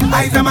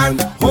 I's a man,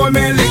 hold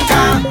me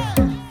liquor.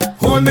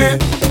 Hold me,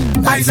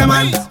 I's a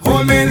man,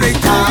 hold me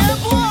liquor.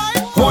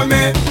 Hold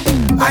me,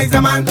 I's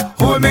a man,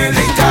 hold me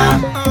liquor.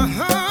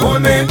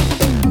 Hold me,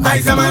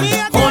 I's a man,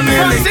 hold me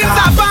liquor. Since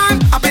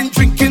I've been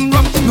drinking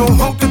rum, know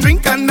how to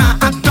drink and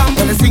not act dumb.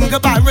 When I sing a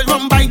barrel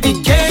run by the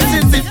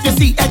cases, if you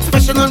see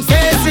expression on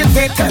faces,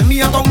 they tell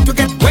me I'm going to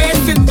get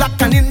wasted.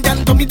 Black and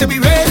Indian to me to be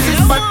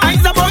racist, but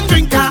I's a born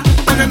drinker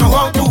and I know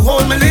how to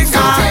hold my liquor.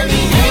 So tell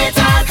me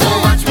haters to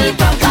watch me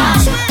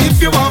broadcast.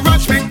 If you want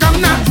rush me, come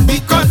now,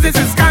 because this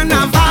is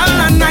carnival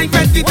and I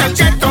ready to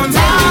get on.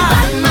 Tell me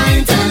bad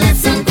mind to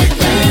listen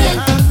quickly,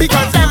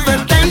 because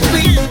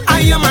evidently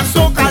I am a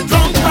soca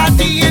drunk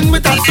partying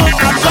with a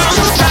soca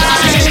drunk style.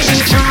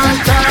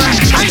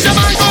 I's a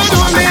man good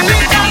on me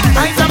liquor,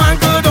 I's a man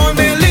good on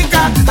me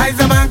liquor, I's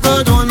a man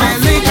good on me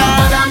liquor.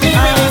 But I'm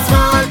even in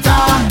small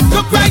talk.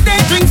 Look right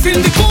there, drinks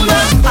in the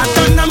cooler. I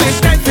turn them in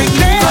dancing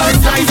there.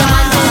 I's a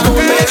man good on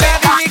me liquor.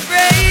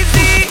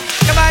 Crazy,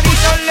 your body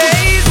so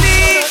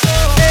lazy.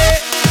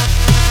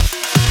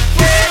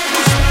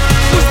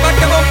 Push back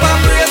your bumper,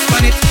 brace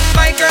on it.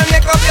 My girl,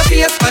 make up your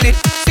face on it.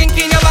 Sink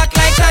in your back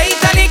like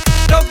Titanic.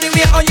 Love the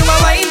way how you a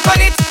wine on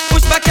it.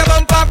 Push back your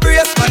bumper,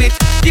 brace on it.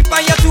 Dip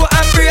on your toe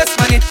and brace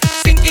on it.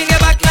 Sink in your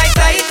back like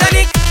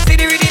Titanic. See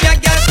the rhythm, your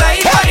girl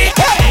slide on it.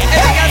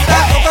 Every girl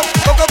start hook up,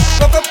 hook up,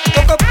 hook up,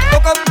 hook up,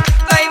 hook up.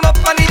 Climb up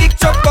on the dick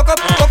truck, hook up,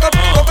 hook up,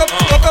 hook up,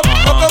 hook up,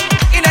 hook up.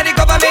 Inna the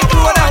government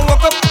road and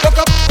hook up, hook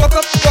up, hook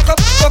up, hook up,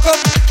 hook up.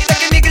 Inna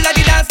the middle of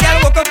the dance, girl,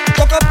 hook up,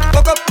 hook up,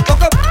 hook up,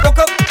 hook up, hook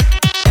up.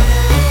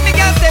 Me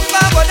can't step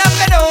forward and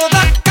bend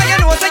over, 'cause you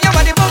know say you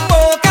want the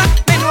bumboka.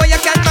 Me know you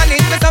can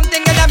manage with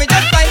something and me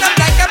just find up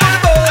like a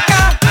bumboka.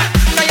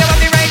 'Cause you want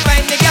the right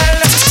mind, me girl.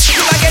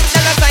 You a get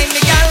jealous time,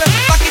 me girl.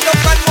 Back it up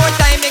one more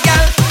time, me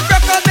girl.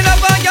 Rock out me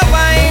love on your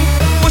wine.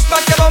 Push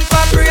back your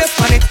bumper, brace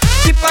on it.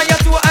 Tip on your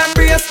toe and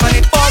brace on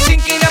it.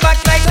 Sink in your back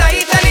like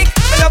Titanic.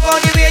 Me love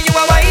on the way you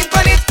a wine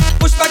on it.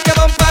 Push back your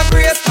bumper,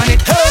 brace on it.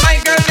 My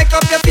girl, make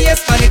up your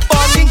face on it.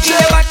 Sink in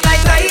your back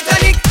like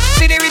Titanic.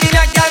 See the rhythm,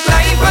 your girl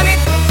climb on it.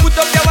 Put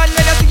up your one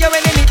when you see your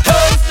enemy.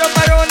 Jump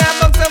around and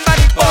bump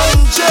somebody.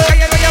 Punch. 'Cause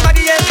you know your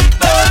body is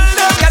done.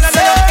 Girl, I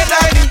know you get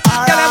ready.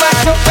 Girl, I want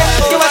you when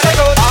you want to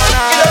go.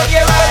 You don't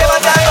care what they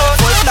want to go.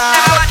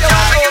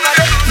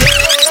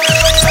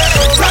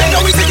 Right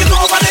now we take it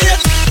over the head,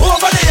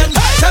 over the head.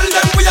 Tell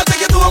them we a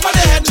take it over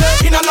the head.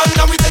 In a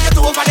London we take it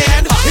over the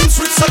head. In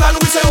Switzerland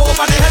we say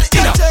over the head.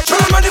 In a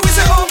Germany we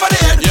say over the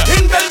head.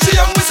 In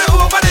Belgium we say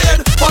over the head.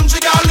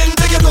 Portugal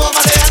take it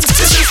over the head.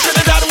 This is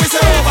Trinidad we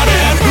say over the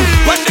head.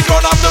 When the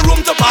crowd have the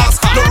room to pass,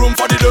 no room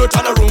for the dirt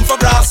and no room for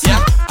grass.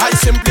 I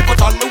simply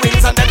put on my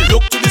wings and then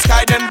look to the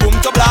sky, then boom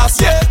to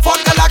blast. For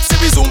galaxy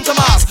we zoom to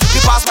Mars. We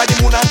pass by the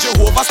moon and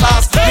Jehovah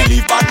stars. We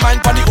leave bad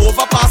mind for the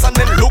overpass and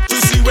then look to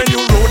see when you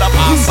road a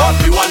pass. But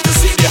we want to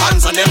see the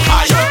hands on them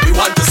high. We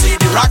want to see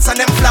the rocks and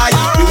them fly.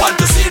 We want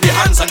to see the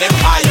hands on them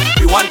high.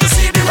 We want to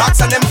see the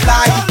rocks and them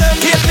fly.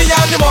 Hate me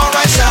and the more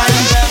I shine.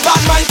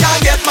 Bad mind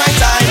can't get my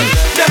time.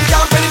 Them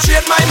can't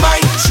penetrate my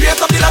mind. Straight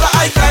up the ladder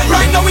I climb.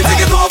 Right now we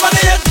take it over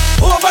the head,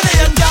 over the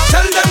head.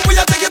 Tell them we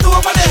a take it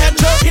over the head.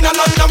 In a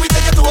London we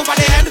take it over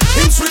the head.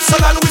 In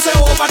Switzerland we say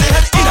over the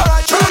head. In a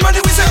Germany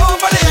we say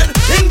over the head.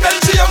 In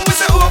Belgium we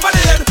say over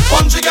the head.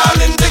 Portugal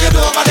take it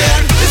over the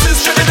head. This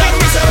is Trinidad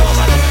we say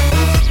over the head.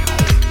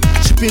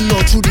 Chipping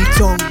out through the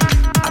tongue,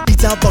 a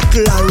bit of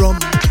buckle and rum.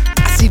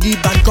 I see the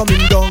band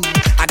coming down,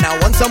 and I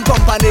want some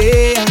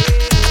company.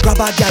 Grab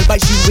a gal by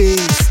she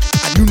waist,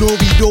 and you know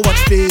we don't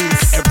watch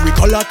face. Every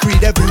color,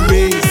 creed, every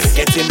race,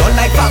 getting on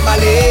like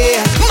family.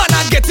 Man,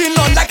 I'm getting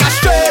on like a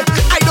stray.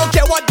 I don't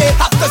care what they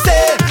have to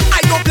say.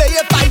 I don't play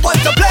if I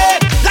want to play.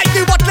 Like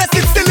the whatless,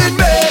 it's still in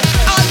me.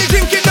 All the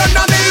drinking done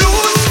on me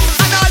loose,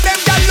 and all them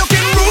gal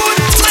looking rude.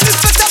 Man, it's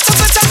better for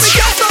better, we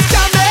can't stop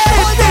jamming.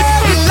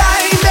 We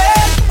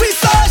lining, we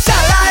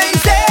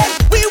socializing.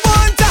 We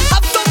want to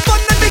have some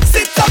fun and mix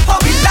it up how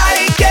we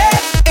like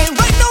it. And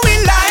right now we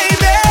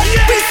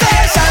lining, we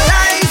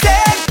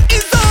socializing.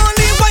 It's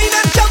only wine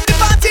and jump the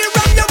party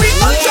round, yeah, we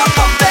all jump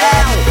up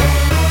there.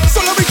 So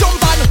let we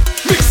jump on,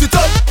 mix it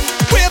up,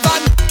 wave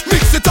on,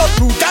 mix it up,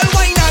 brutal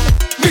wine and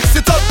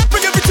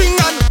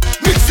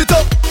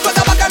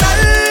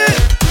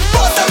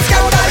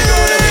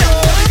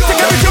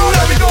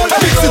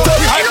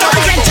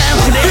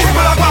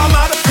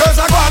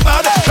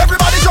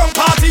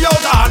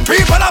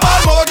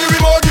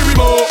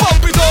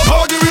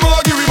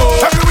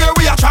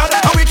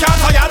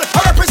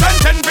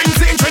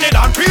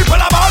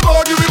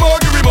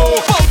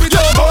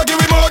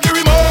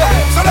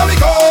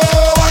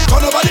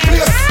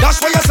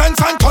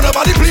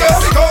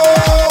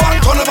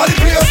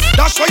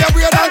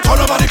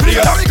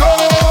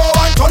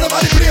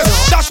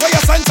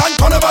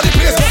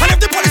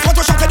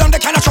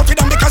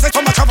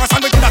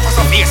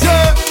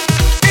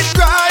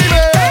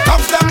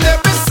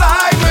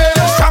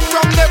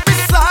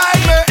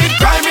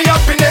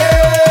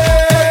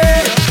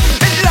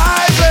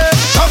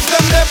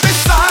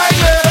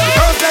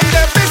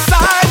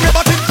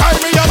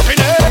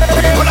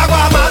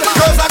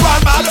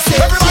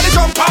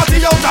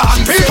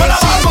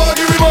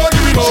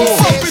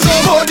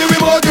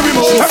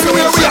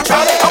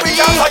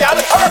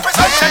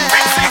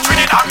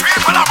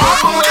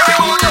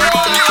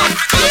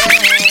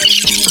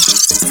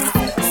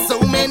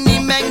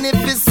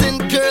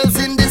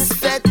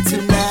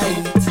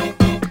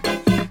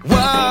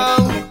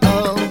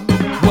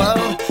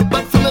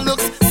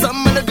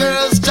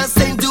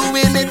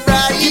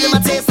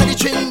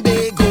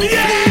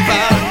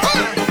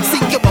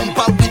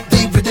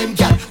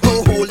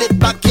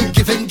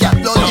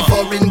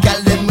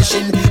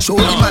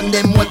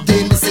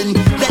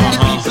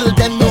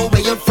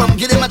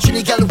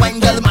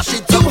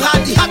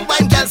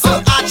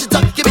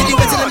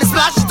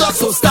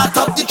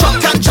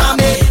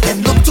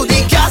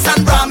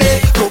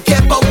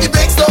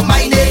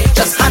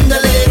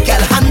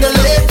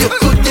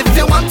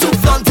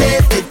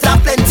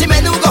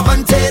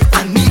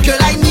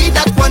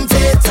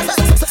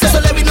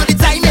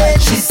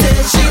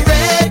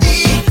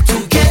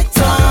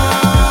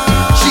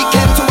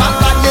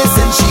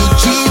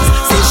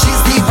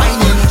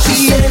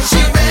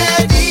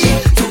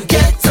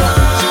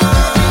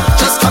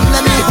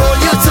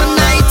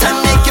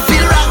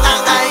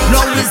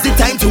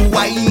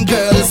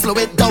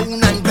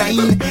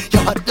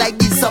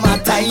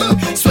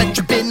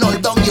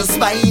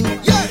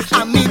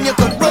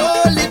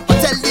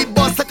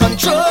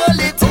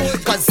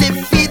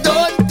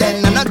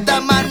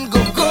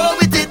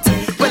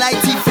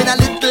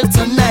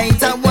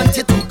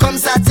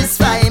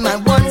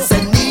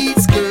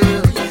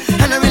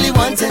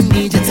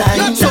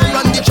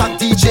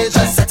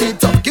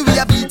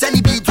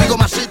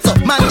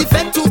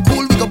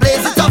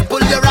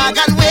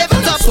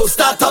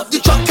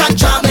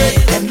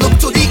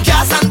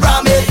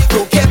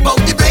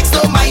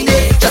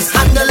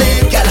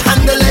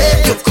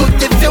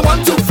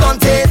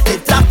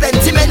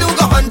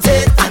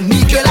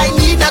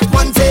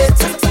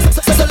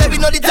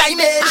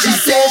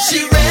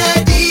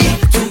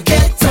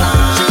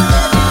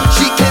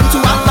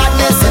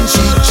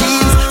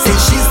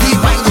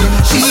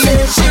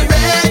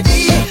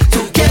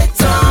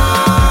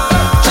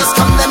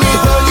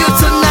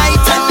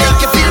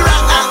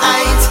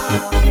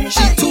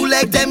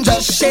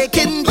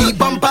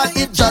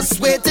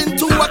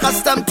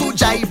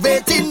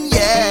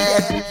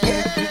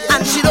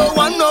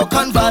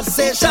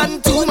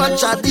conversation. Too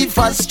much of the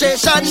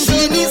frustration.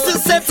 She needs to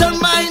set her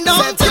mind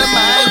on clear.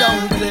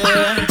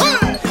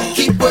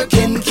 Keep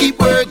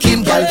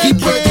working, girl,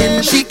 keep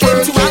working. She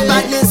came to her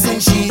badness in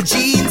she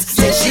jeans.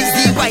 Says she's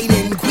the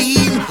whining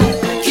queen.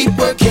 Keep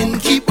working,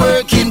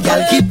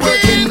 girl, keep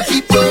working.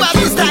 You have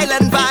the style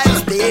and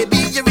vibes,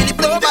 baby. You really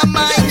blow my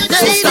mind.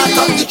 So start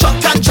up the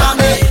truck and jam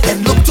it.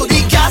 Then look to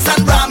the gas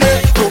and ram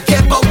it. Don't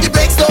care about the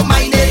brakes, don't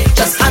mind it.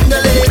 Just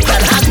handle it,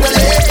 girl, handle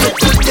it. Look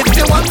good if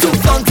you want to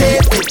flaunt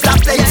it. It's a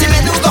plenty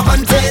men who go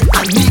hunt it.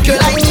 And me, girl,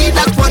 I need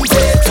that one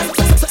tip.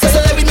 So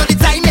let me know the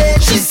time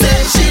it. She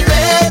says she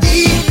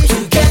ready to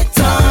get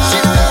on.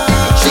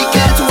 She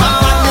came to her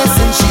badness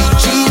and she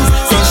jeans.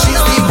 Says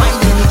she's the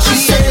whining. She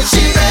says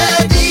she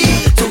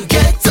ready to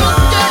get on.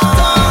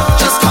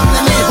 Just come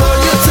let me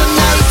hold you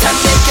tonight and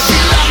make you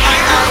feel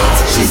alright.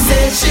 She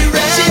says she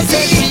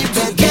ready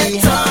to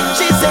get on.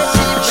 She says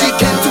she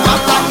came to her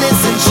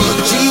badness and she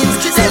jeans.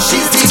 She says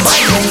she's the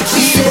whining.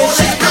 She says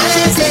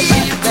she's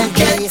ready to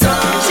get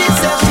on. She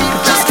says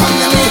just come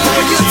let me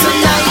hold you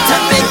tonight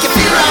and make you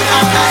feel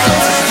alright.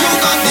 You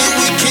got the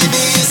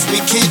wickedest.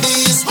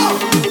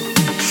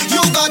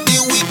 You got the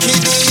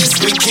wickedest.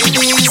 You got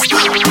the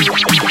wickedest.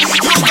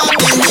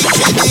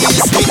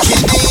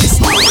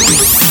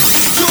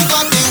 You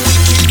got the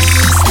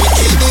wickedest.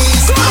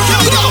 Here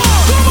we go.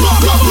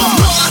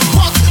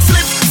 Walk,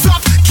 flip,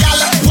 flop, gal,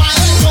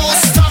 wine, don't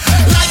stop.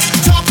 Like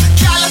top,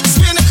 gal,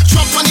 spin,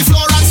 drop on the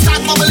floor and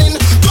start bubbling.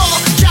 Go,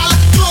 gal,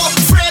 go,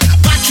 Fred,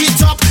 back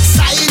it up,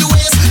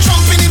 sideways,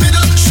 jump in the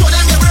middle, show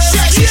them your breath.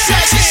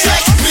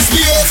 Shake,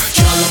 misbehave.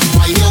 Gal,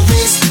 wine your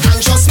waist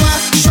and just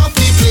mash up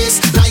the place.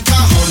 Like a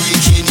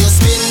hurricane, you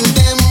spin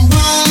them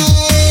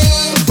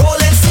wine.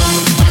 Roll it from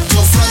back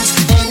to front,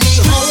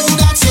 anyhow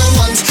that you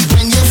want.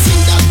 When you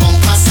fling that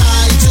bumper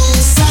side to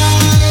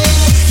side,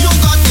 you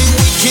got the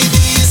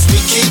wickedest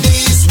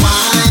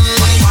wine.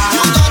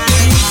 You got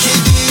the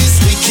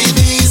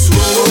wickedest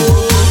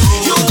roll.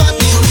 You got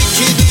the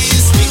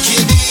wickedest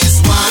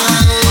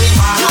wine.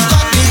 You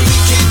got the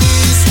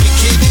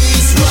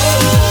wickedest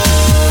roll.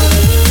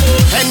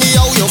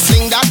 Anyhow you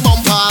fling that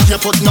bumper, you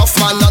put enough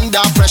man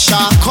under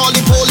pressure. Call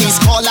the police,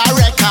 call a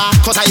wrecker,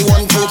 'cause I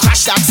want to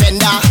crash that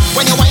fender.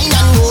 When you whine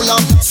and roll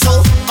up, so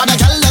other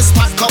girl let's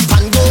pack up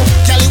and go.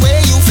 Tell the way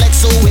you flex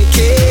so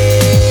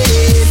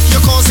wicked.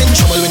 You're causing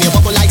trouble when you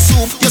bubble like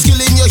soup. You're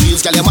skilling your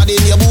heels, girl, you're mad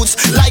in your boots.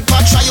 Like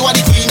Patra, you are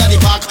the queen of the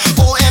pack.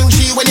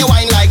 OMG when you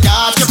whine like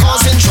that. You're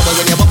causing trouble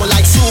when you bubble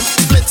like soup.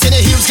 Split in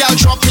the heels, girl,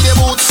 drop in your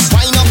boots.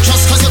 Whine up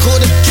just 'cause you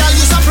could. Girl,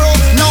 you's a pro,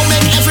 now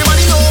make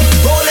everybody know.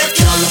 Roll it,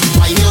 girl,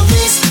 whine your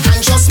waist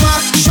and just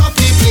mash up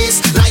the place.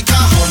 Like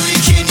a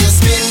hurricane, you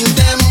spin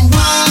them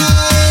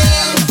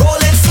wine.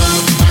 Roll it from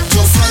back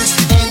to front,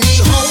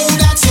 anyhow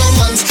that you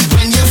want.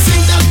 When you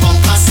fling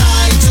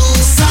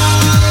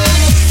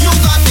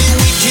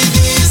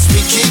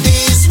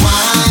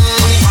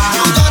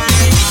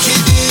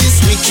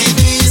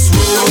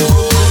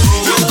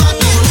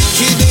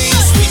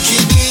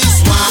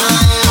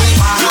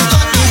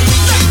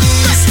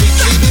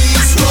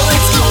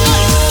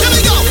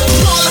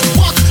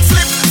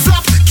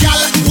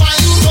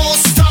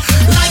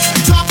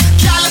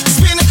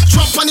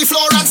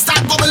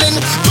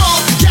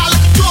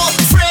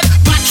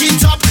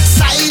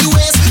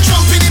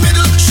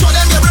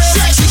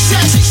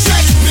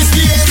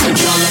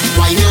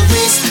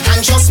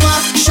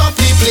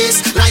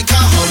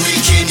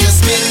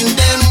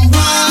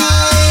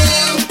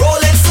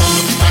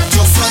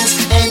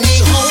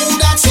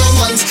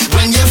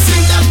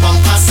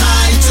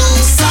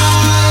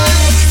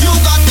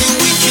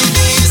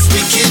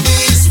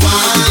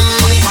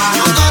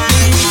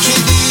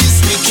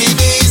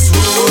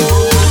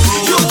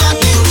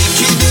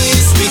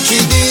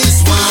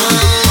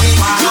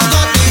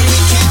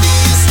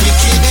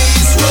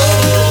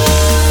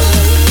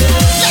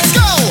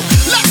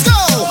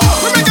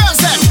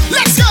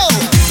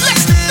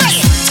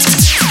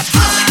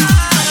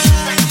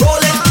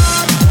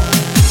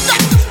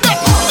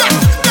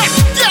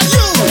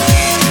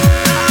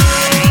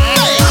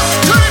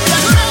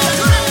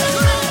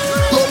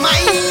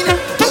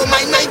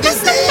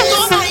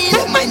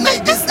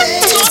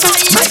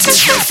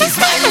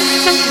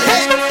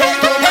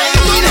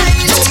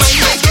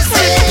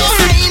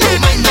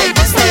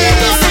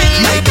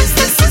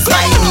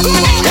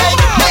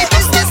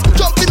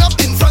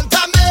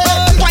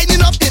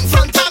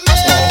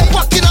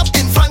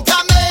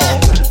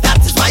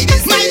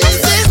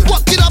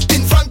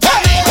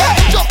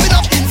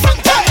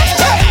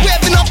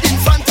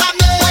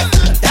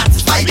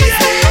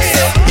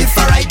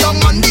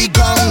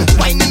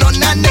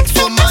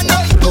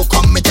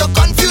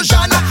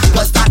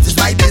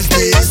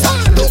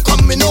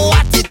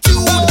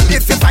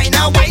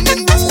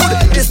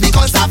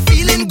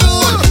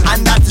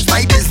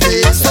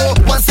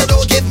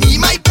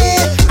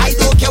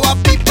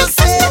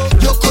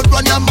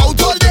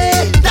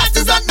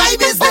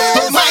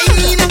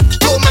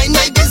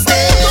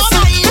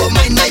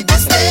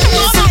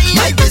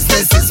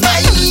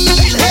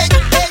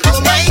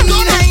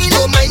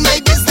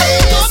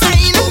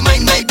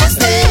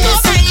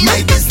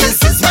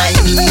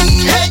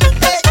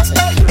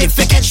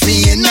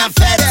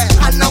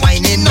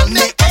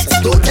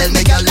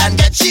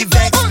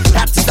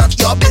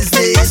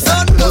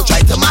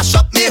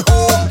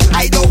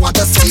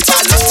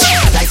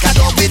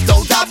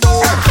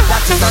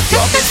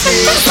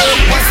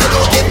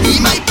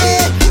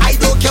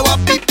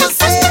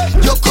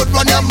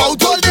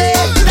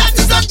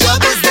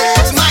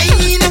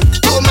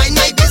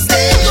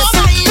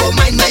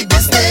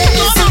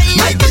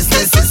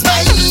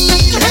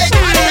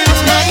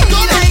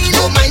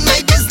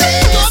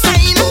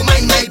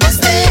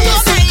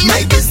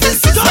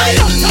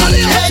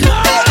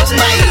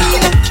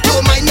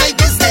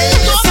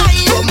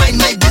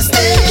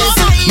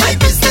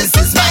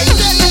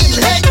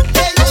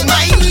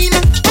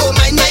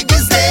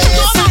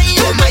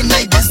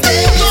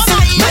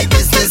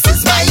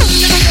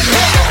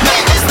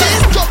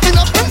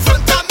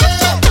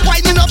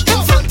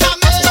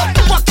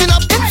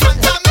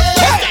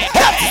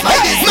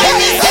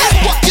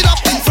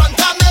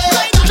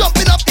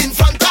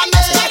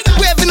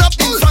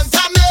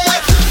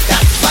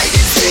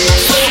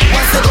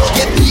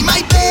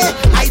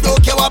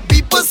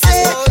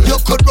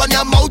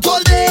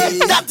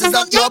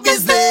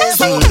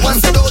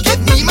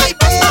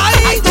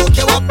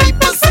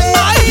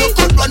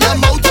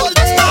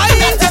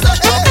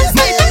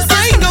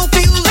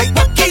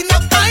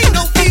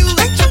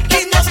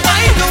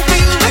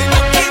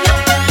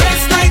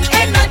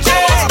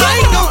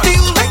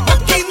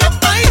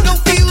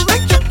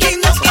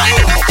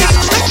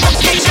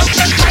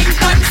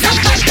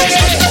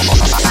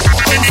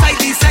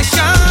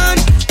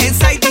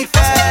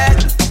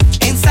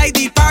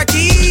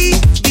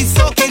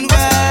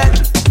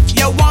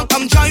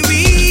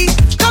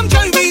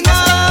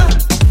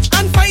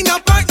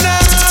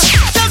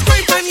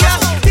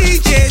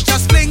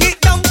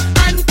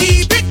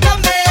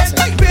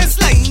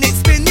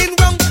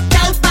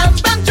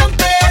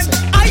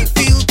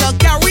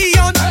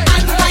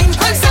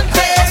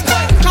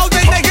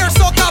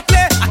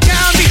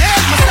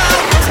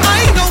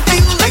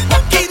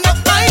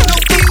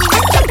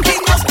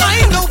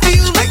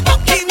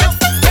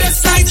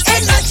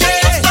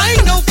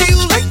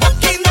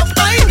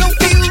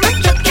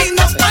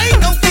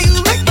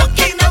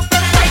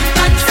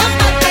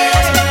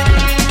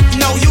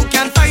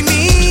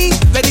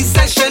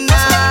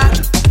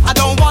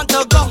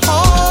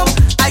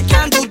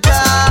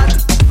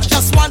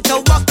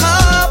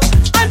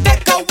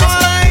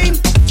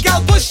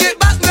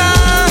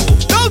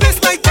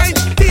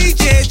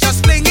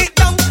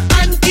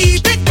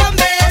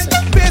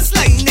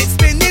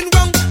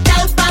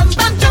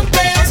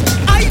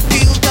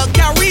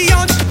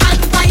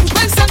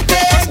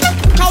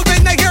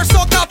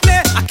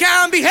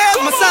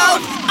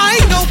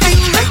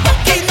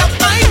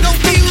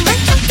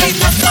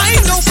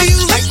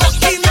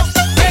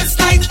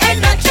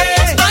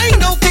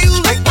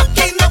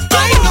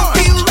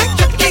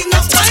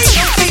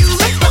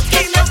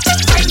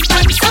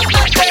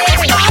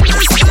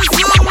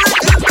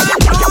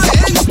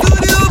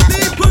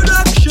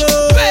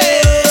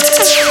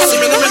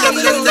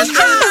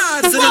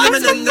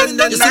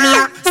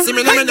See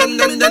me dun dun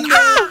dun dun.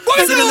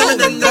 See me dun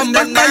dun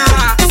dun dun.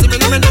 See me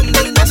dun dun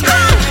dun dun.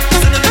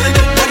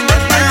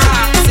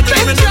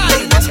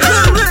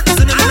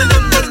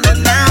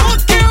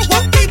 Don't care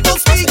what people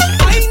speak.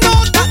 I know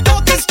that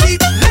talk is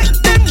cheap. Let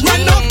them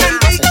run up and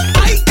beat.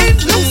 I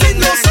ain't losing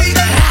no sleep.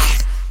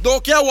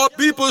 Don't care what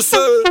people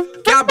say.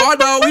 Can't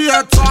bother we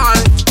at all.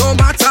 No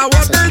matter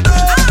what they do,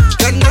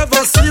 they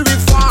never see we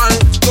fall.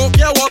 Don't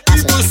care what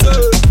people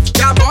say.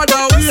 Can't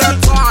bother we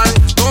at all.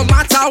 No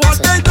matter what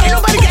they do. Ain't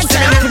nobody can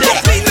tell me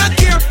that. We not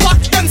care what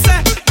them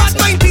say. Bad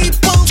mind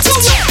people.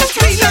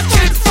 We not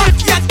care what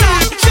you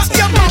talk. Shut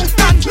your mouth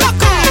and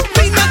lock off.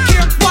 We not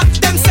care what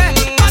them say.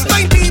 Bad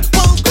mind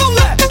people.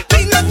 We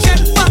not care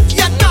what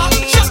you talk.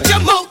 Shut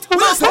your mouth.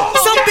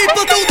 Some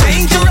people too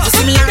dangerous.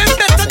 Them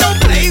better don't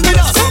play with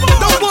us.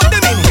 Don't want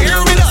them in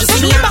here with us.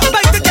 Back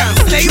by the can't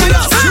stay with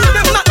us.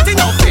 Them nothing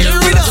no fear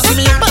with us.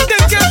 But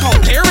them can't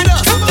compare with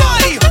us.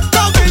 Why?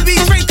 Dog will be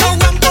straight to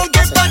Rambo.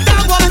 Get back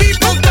down what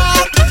people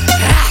talk.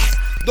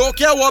 Don't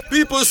care what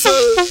people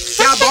say.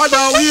 Can't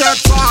bother we at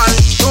all.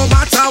 No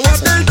matter what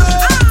they do,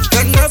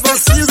 they never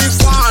see we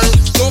fall.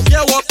 Don't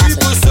care what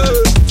people say.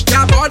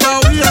 Can't bother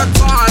we at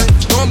all.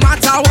 No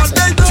matter what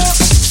they do.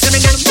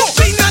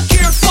 We not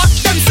care what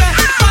them say.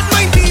 Bad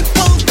mind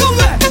people.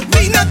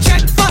 We not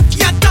check what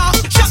you talk.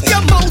 Shut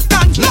your mouth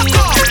and lock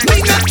off. We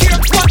not care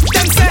what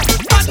them say.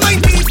 Bad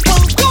mind people.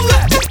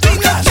 We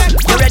not check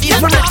what You ready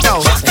for it now?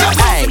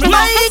 Hey,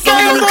 my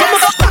girl,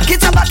 just back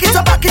it up, back it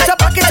up, back it up,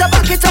 back it up,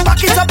 back it up,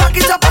 back it up, back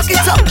it up, back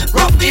it up.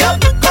 Rough me up,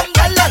 come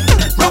galant,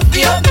 rough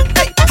me up.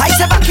 Hey, I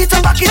say back it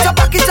up, back it up,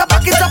 back it up,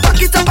 back it up,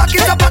 back it up, back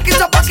it up, back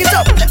it up, back it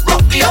up.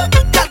 Rough me up,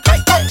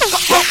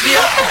 rough me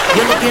up.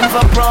 You're looking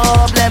for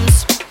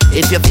problems.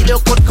 If you feel you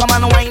could come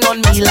and whine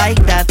on me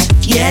like that,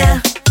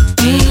 yeah.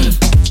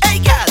 Hey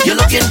girl, you're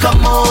looking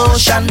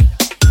commotion.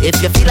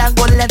 If you feel I'm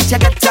gonna let you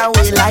get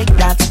away like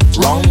that,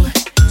 wrong,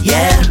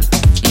 yeah.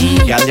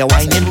 Girl, you're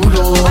whining good,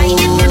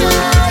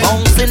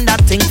 bouncing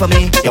that thing for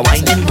me. You're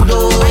whining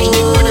good,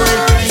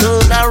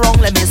 turn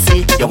around, let me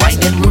see. You're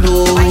whining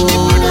good,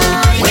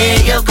 where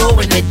you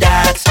going with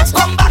that?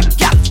 Come back,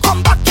 girl,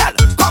 come back, girl,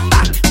 come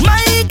back. My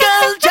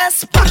girl,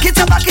 just back it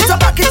up, back it up,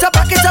 back it up,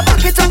 back it up,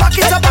 back it up, back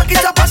it up, back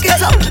it up, back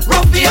it up.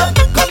 Rough me up,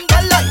 come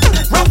galant,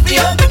 rough me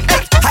up.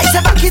 I say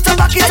back it up,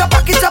 back it up,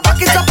 back it up,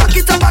 back it up, back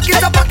it up, back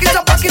it up, back it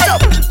up, back it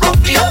up. Rough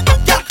me up,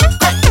 yeah,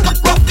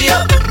 rough me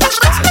up. Watch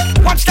that,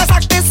 watch the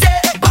acting say.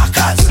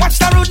 Watch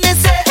the rudeness,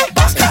 say,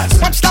 backers.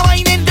 Watch the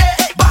whining, day,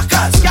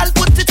 backers. Y'all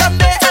put it on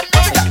me.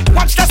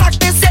 Watch the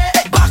acting, say,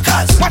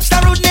 backers. Watch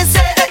the rudeness,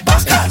 say,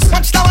 backers.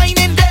 Watch the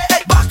whining,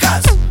 day,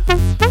 backers.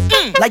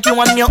 Like you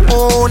on your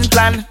own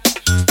plan,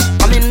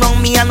 coming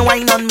round me and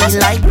whine on me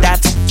like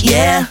that,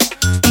 yeah.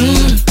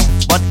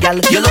 But girl,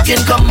 you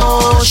looking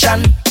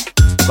commotion,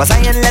 'cause I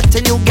ain't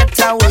letting you get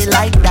away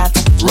like that,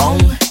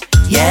 wrong,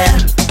 yeah.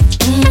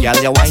 Girl,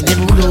 you're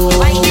whining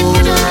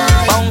good,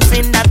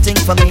 bouncing that thing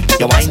for me.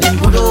 You're whining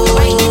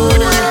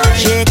good,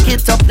 shake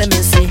it up, let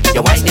me see.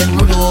 You're whining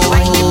good,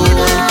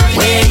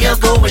 where you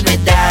going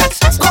with that?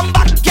 Come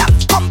back, girl,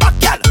 come back,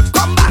 girl,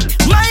 come back.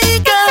 My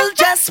girl,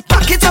 just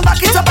back it up,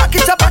 back it up, back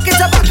it up, back it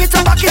up, back it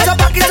up, back it up,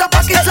 back it up,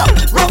 back it up.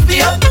 Rough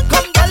me up,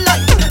 come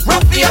galant,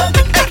 rough me up.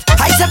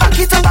 I say back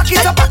it up, back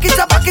it up, back it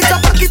up, back it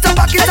up, back it up,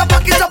 back it up,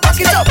 back it up, back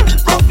it up.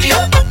 Rough me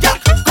up, yeah,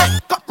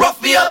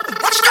 rough me up.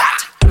 Watch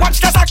that, watch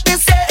the acting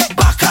say.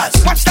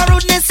 Watch the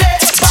rudeness, say,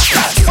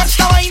 backers. Watch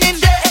the whining,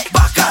 day,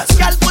 backers.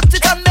 Y'all put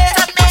it on me.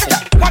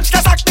 Watch the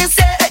acting,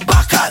 say,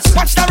 backers.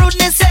 Watch the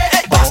rudeness, say,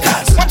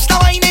 backers. Watch the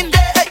whining,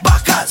 day,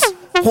 backers.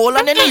 Hold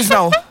on the knees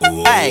now.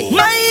 Hey,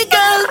 my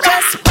girl,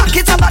 just back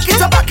it up, back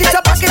it up, back it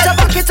up, back it up,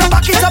 back it up,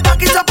 back it up,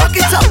 back it up, back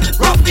it up.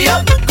 Rough me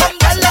up, come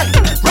galant,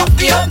 rough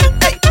me up.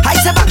 Hey, I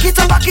say back it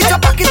up, back it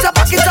up, back it up,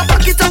 back it up,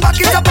 back it up, back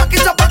it up, back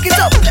it up, back it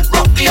up.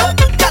 Rough me up,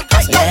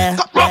 yeah,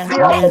 rough me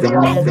up.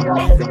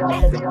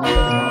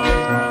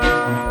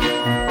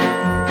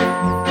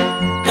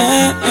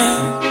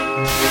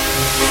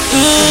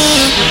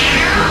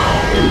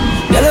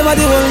 Girl,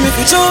 everybody want me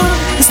for sure.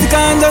 You stick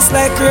on just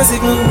like crazy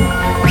glue.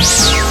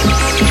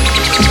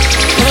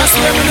 When I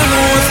swear me no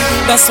know what to do.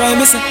 That's why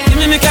me say,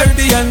 give me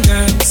Caribbean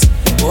girls.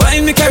 Why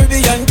me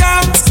Caribbean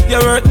girls?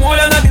 You're worth more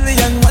than $1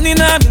 billion, $1 in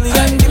a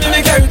billion. Give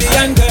me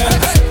Caribbean girls.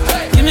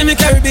 Give me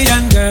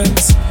Caribbean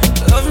girls.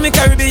 Love me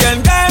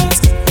Caribbean girls.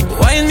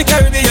 Wine me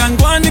Caribbean,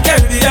 go on the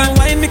Caribbean.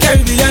 Wine me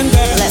Caribbean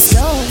girls. Let's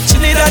go. She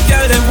need that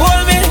girl, them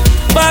hold me.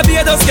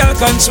 Barbados girl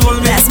control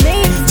me. That's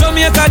me.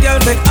 Jamaica girl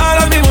take all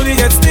of me money,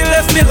 yet still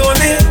left me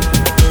lonely.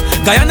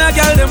 Guyana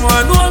girl, them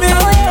want know me.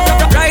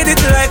 Ride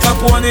it like a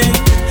pony.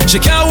 She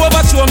can't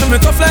overthrow me, me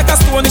tough like a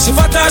stone. She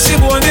fat as she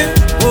bony.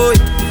 Boy,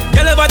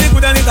 girl, your body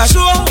good and it a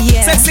show.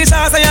 Yeah. Sexy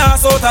shots and your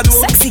ass out a do.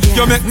 Sexy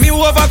girl. You make me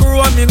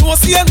overgrow and me no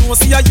see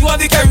you are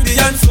the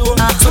Caribbean flow.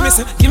 So me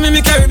say, give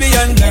me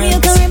Caribbean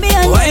girls.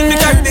 Wine me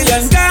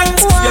Caribbean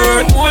girls.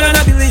 You're worth more than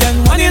 $1 billion,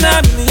 $1 in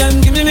a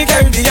billion. Give me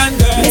Caribbean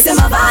girls. Listen,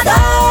 my father,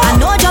 I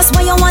know just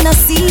what you wanna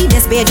see.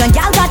 This Bajan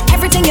gal got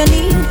everything you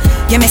need.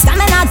 Give me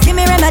stamina, give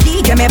me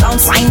remedy, give me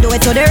bounce, wine, do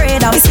it to the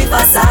rhythm.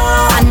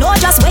 I know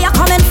just where you're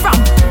coming from.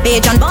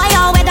 Bajan boy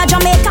or whether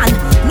Jamaican.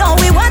 No,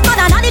 we want more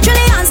than all the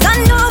trillions.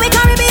 Don't know we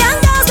Caribbean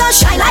girls don't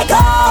shine like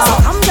gold. So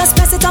come just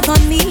press it up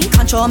on me.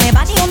 Control me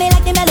body, hold me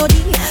like the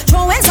melody.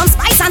 Throw in some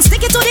spice and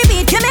stick it to the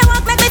beat. Give me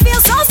work, make me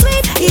feel so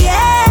sweet.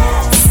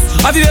 Yes.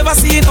 Have you ever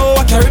seen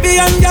a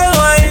Caribbean girl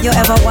wine? You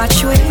ever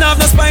watch it? Now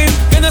the spine,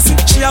 can you see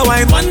she a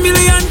wine 1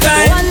 million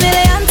times? 1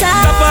 million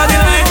times. Top of the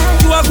line,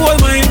 you a gold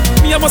mine.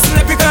 Me a muscle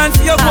like you can't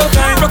see a gold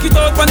kind. Rock it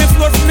out on the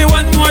floor for me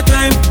one more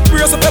time.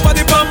 Brace up your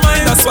body for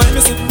mine. That's why me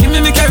say, give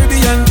me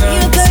Caribbean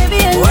girls. You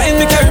Caribbean girls. Wine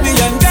me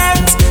Caribbean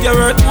girls. You're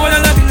worth more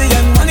than a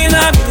billion, money in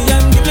a billion.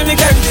 Give me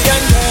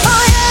Caribbean girls. Oh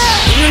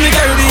yeah. Give me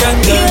Caribbean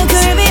girls. You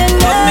Caribbean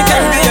girls. Love me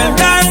Caribbean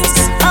girls.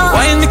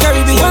 Wine me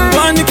Caribbean,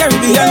 wine me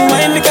Caribbean,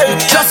 wine me Caribbean.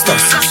 Just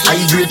us,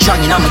 I grade strong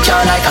in my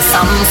car like a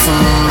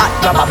Samsung. Hot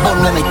grab a bun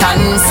when me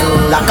cancel.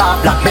 Like a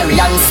Blackberry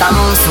and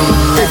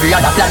Samsung. Every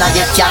other plan I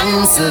get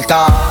cancelled.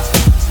 Cause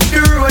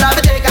the road I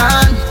be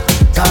taken.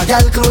 Cause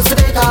girl close to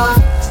take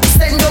off.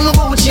 Send down my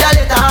Gucci a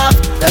let off.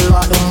 Tell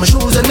her down my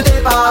shoes and me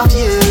tape off.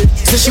 Yeah.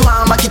 So she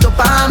want back it up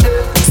on me.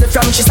 Say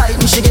from she side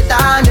and she get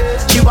on me.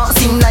 She want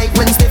sing like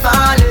when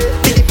Stefani.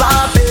 Billy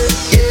Poppy.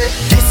 Yeah.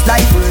 This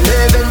life we're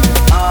living.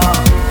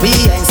 We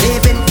ain't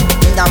sleeping.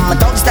 And my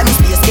dogs tell me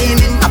stay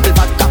steaming. Apple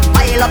vodka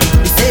pile up,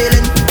 we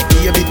sailing.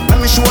 Baby, let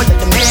me show you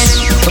the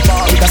meaning.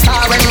 Before we can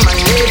start when man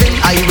living.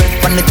 I went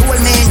when they told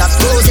me not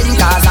closing.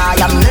 Cause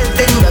I am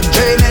living the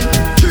dreaming.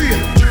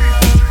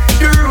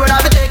 The road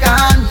I be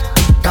taken.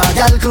 Cause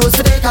girl close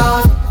to take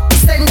off.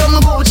 Send down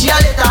my Gucci a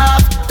let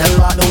off. Tell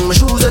her down my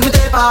shoes and me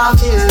tape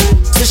off. Yeah.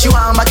 Say she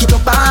want back it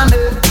up on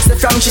me. Say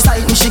from she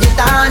side and she get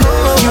on.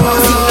 She want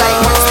sing like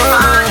Gwen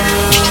Stefani.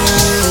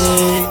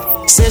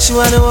 Say she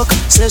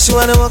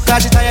wanna walk,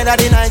 cause she tired of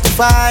the 9 to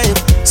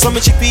 5. So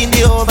me chip in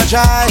the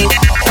overdrive,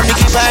 and me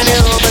keep on the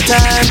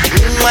overtime.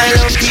 My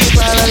love keep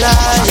her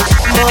alive.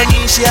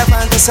 Money she a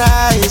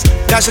fantasize,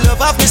 cause she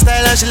love off me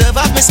style and she love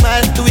off me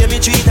smile. The way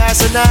me treat her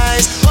so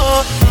nice.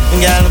 Oh,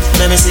 girl,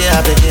 let me see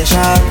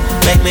application,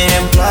 make me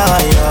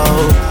employ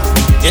you.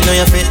 You know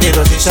you fit the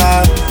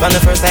position, from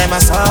the first time I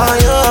saw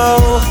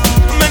you.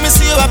 Make me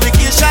see your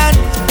application,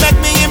 make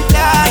me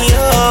employ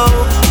you.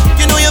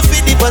 You know you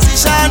fit the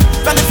position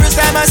from the first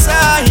time I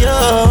saw you.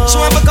 She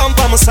want to come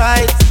from my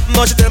side,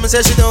 but she tell me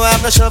say she don't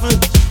have no shovel.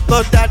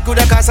 But that could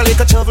have caused a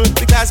little trouble,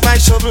 because my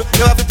shovel,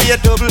 you have to pay a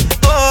double.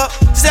 Oh,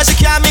 she said she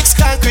can't mix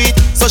concrete,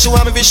 so she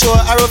want me be sure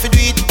I rough it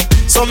do it.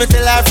 So me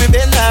tell her to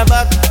bend her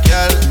back,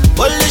 girl,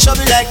 hold the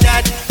shovel like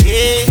that.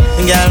 Yeah,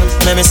 girl,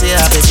 let me see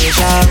your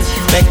application,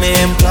 make me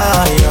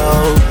employ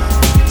you.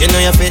 You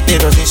know you fit the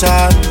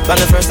position from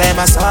the first time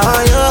I saw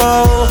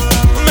you.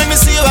 Make me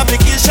see your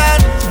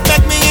application,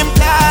 make me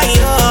imply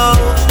you.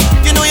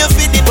 You know you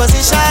fit the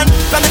position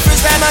from the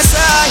first time I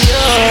saw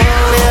you.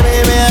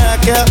 Baby, me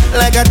rock you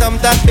like a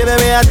thumb tap. Baby,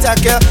 me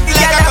attack you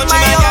like a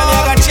countryman. Girl, you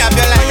got champ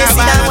you like a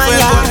band. When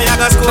me I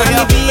go score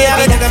you,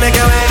 I'm gonna make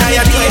you wine and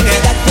you tweak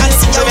it.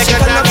 So make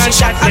you knock and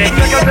shot me.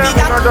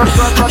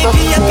 I'm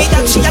baby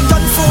that she a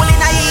done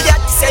fooling a idiot.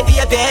 Say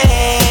baby,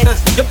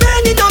 you're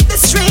burning up the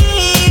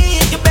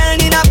street, you're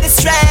burning up the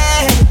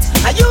street.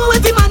 Are you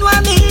every man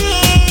want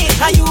me?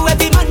 Are you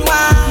every man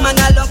want? Man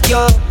I love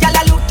you, girl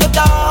I look you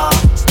down.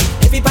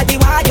 Everybody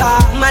want ya,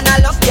 man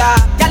I love ya,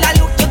 girl I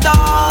look you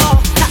down.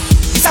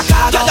 It's a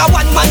car. Girl,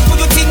 one man do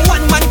your thing,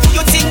 one man do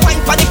your thing. Wine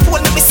for the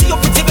pole, let me see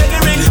your pretty belly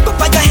ring. Go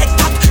by your head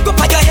top, go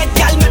by your head,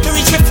 girl. Let me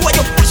reach before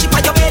you dash it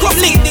by your belly. Come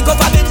lead the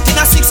government in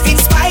a 6-pin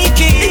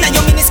spiky. In a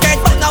your miniskirt,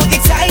 but now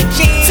it's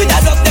hiking. See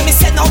that love, them me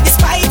send out the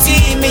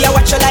spitey. Me I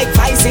watch you like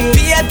Vising,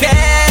 baby.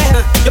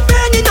 You're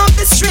burning up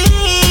the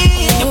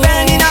street, you're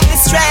burning up the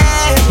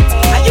street.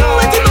 Are you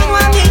every man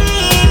want me?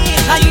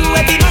 Are you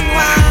every man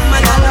want?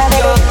 Man I love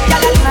you,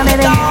 girl I love you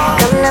down.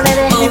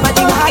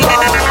 Everybody want you,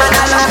 man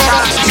I love you.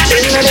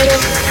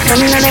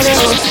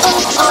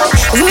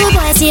 Rude boy,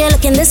 I see you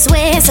looking this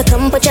way, so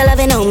come put your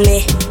loving on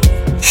me.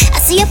 I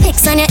see your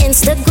pics on your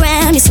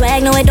Instagram, you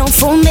swag, no it don't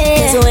fool me.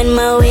 Cause when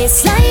my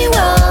waistline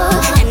roll,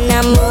 and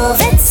I'm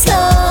moving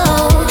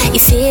slow, you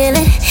feel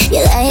it,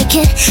 you like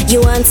it,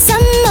 you want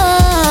some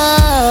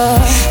more.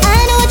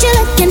 I know what you're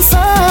looking for.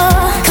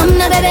 Come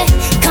now baby,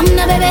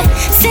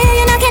 feel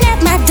you knocking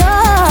at my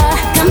door.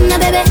 Come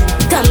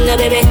now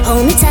baby,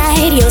 hold me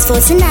tight, yours for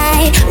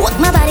tonight. Walk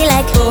my body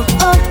like oh,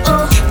 oh,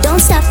 oh. Don't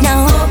stop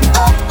now, oh,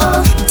 oh,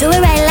 oh. Do it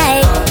right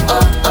like oh,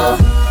 oh, oh.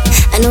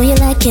 I know you're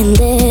liking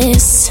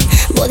this,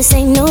 boy this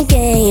ain't no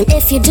game.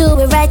 If you do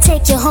it right,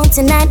 take you home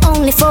tonight.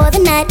 Only for the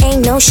night,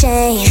 ain't no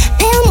shame.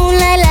 Pale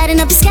moonlight lighting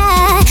up the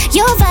sky,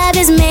 your vibe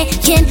is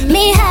making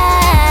me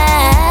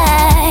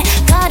high.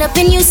 Caught up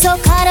in you, so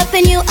caught up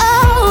in you,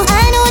 oh.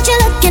 I know what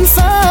you're looking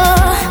for.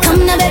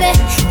 Come now baby,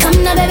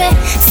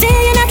 feel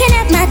you knocking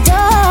at my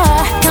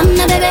door. Come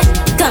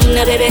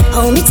now baby,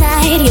 hold me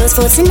tight, yours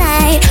for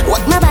tonight.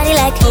 Walk my body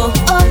like oh,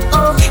 oh,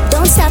 oh.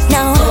 Don't stop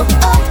now, oh,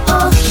 oh,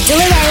 oh. Do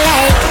it right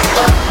like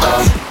oh,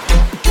 oh.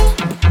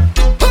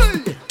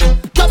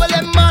 Double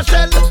M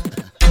Marshall,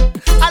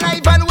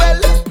 alive and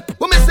well.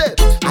 What me say?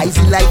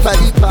 Icy life for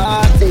the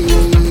party.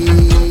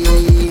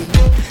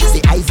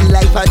 Say icy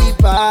life for the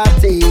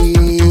party.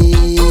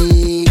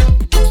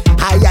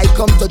 Aye,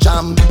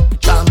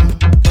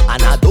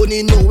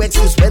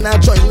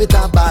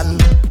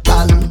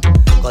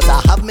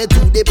 me to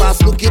the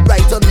pass, look it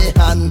right on me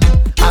hand.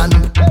 And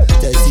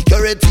the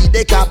security,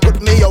 they can't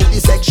put me out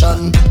the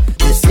section.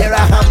 This year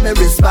I have me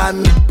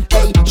respond.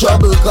 Hey,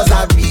 trouble cause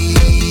I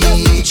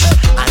reach.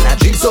 And I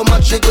drink so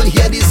much you could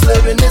hear the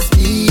slur in the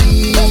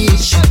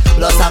speech.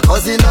 Plus I'm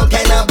causing all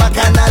kind of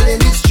bacchanal in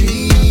the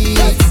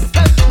streets.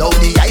 Now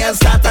the iron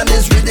start and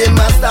this rhythm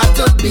I start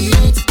to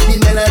beat. The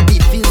melody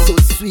feels so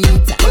sweet.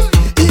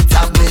 It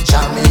have me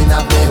jamming,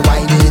 have me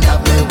whining,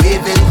 have me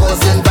waving,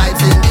 causing vibes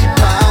in the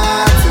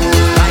party.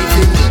 Vibes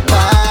in the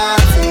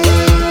party.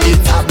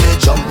 It have me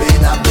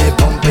jumping, have me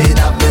pumping,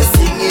 have me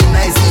singing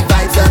nicey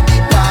vibes at the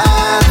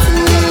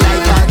party.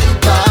 Life at the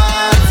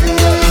party.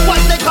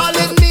 What they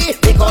calling me?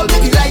 They call me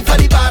the life of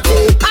the party.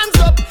 Hands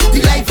up, the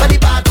life of the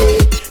party.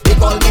 They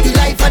call me the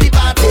life of the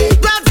party.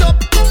 Hands up.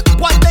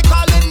 What they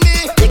calling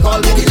me? They call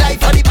me the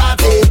life of the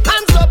party.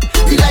 Hands up,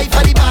 the life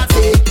of the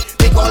party.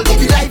 They call me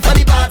the life of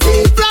the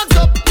party. Flags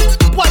up.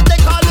 What they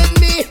calling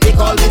me? They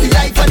call me the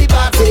life of the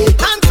party.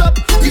 Hands up,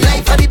 the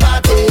life of the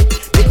party.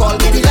 They call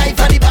me the life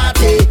of the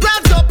party.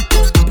 Flags up.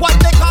 What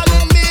they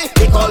calling me?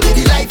 They call me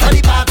the life of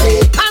the party.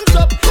 Hands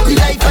up, the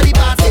life of the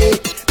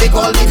party. They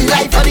call me the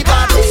life of the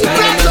party.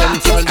 Flags up.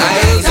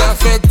 Eyes are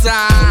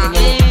fitter,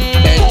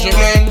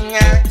 Benjamin.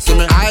 See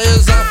me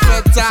eyes are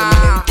fitter.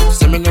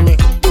 See me.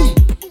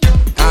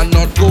 I'm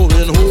not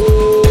going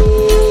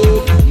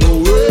home, no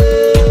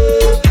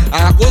way. I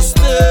go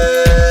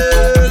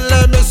stay,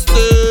 let me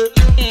stay.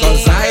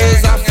 Cause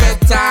eyes are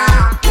fitter.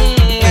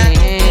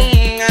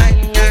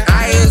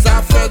 Eyes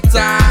are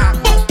fitter.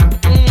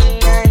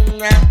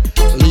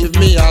 Leave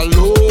me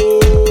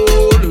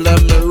alone,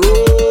 let me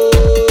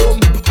roam.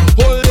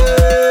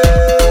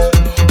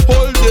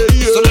 Hold day.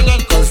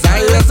 Cause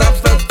eyes are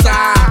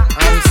fitter.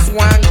 I'm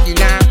swanky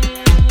now.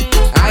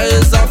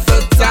 Eyes are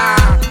fitter.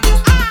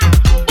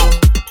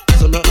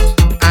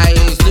 I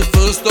is the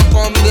first to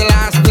come, the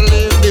last to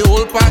leave. The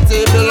whole party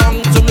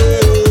belong to me.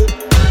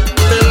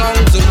 Belong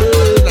to me,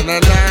 na na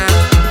na.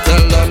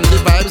 Tell them the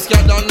vibes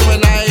get done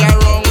when I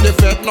around. The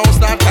fete now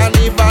start,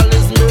 carnival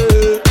is me.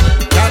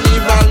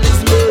 Carnival is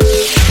me.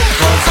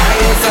 Cause I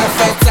is a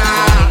feta.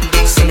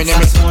 See me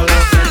name it.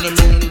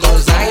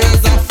 Cause I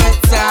is a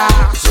feta.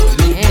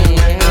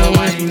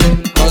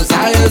 Cause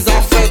I is a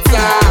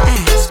feta.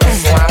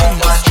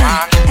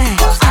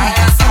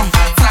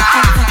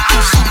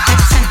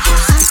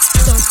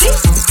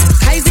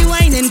 Crazy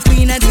whining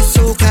queen of the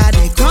soca.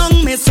 They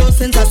crown me so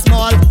since I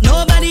small.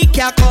 Nobody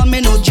can call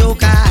me no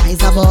joker.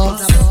 I's a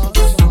boss.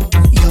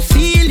 You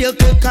feel you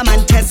could come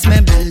and test me.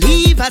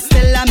 Believe I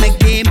still am a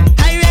game.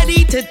 I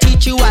ready to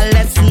teach you a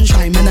lesson.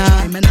 Try me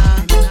now.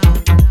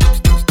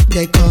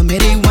 They call me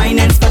the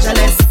whining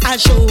specialist. I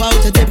show how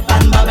to dip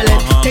and bubble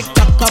it. Tick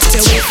tock up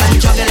your waist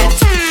and juggle it.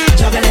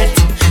 Juggle it,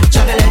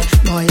 juggle it.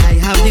 Boy, I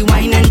have the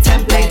whining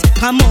template.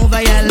 Come over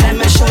here, let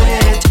me show you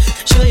it.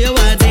 Show you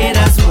what they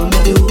just want me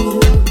do.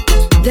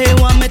 They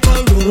want me to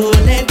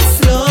roll it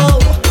slow.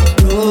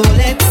 Roll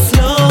it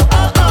slow.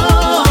 Oh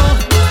oh,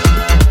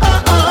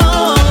 oh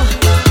oh.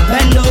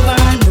 Bend over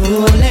and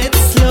roll it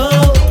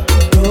slow.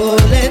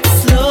 Roll it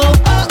slow.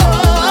 Oh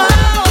oh,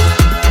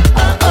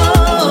 oh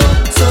oh.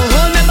 So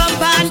hold me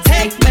bumper and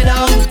take me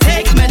down.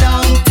 Take me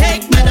down,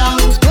 take me down.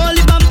 Hold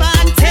the bumper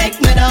and take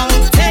me down.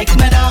 Take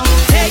me down,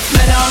 take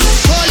me down.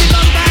 Hold the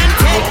bumper and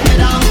take me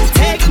down.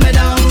 Take me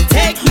down,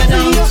 take me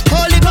down.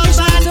 Hold the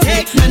bumper and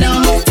take me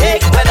down.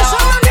 Take me down,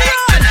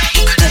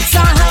 take me down.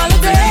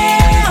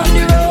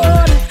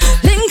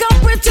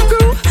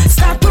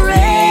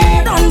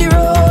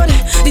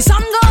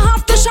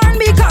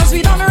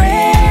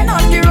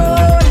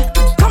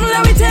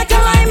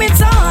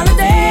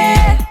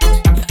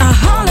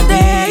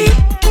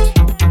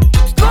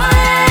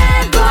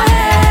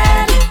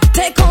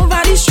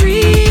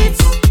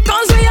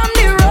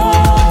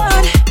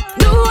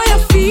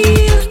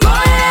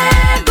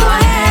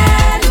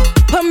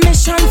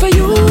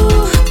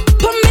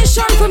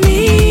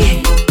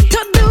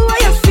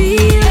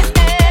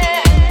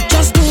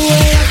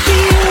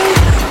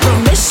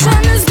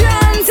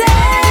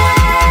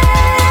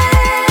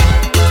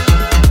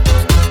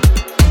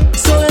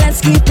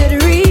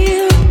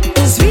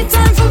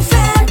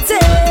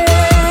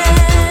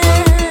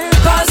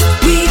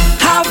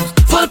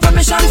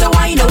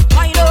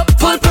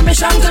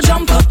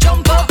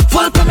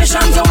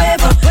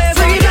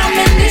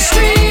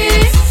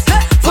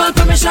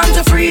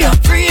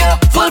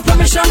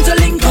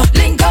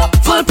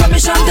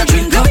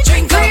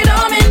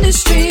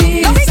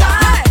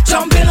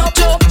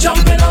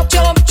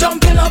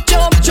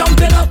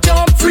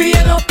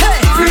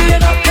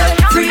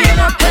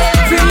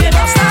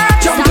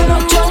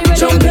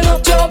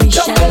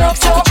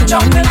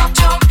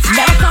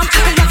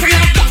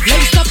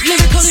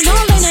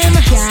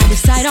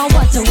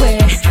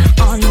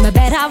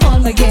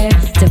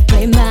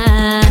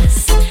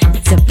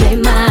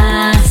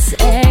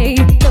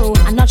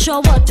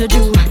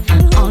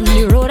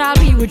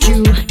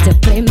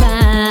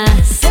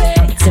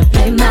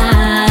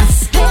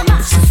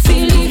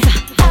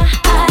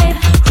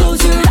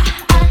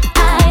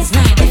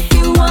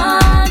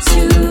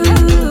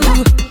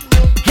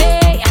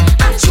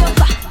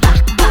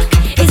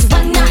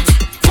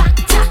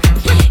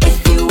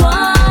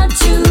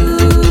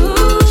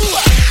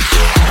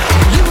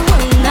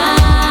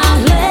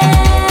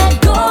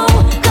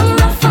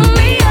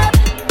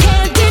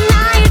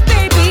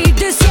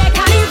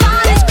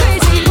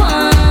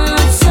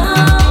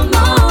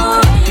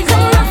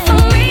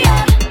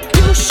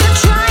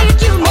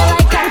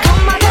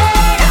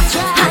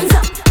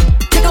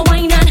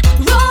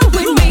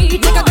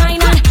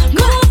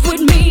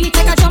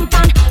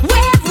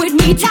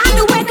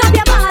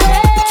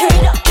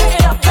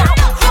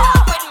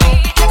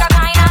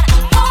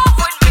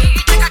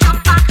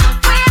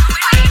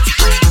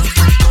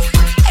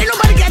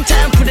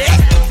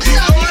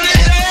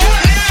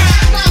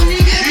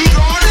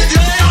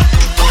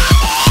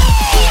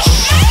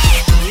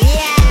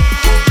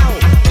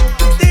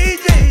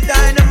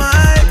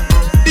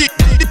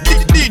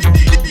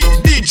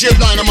 DJ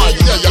Dynamite.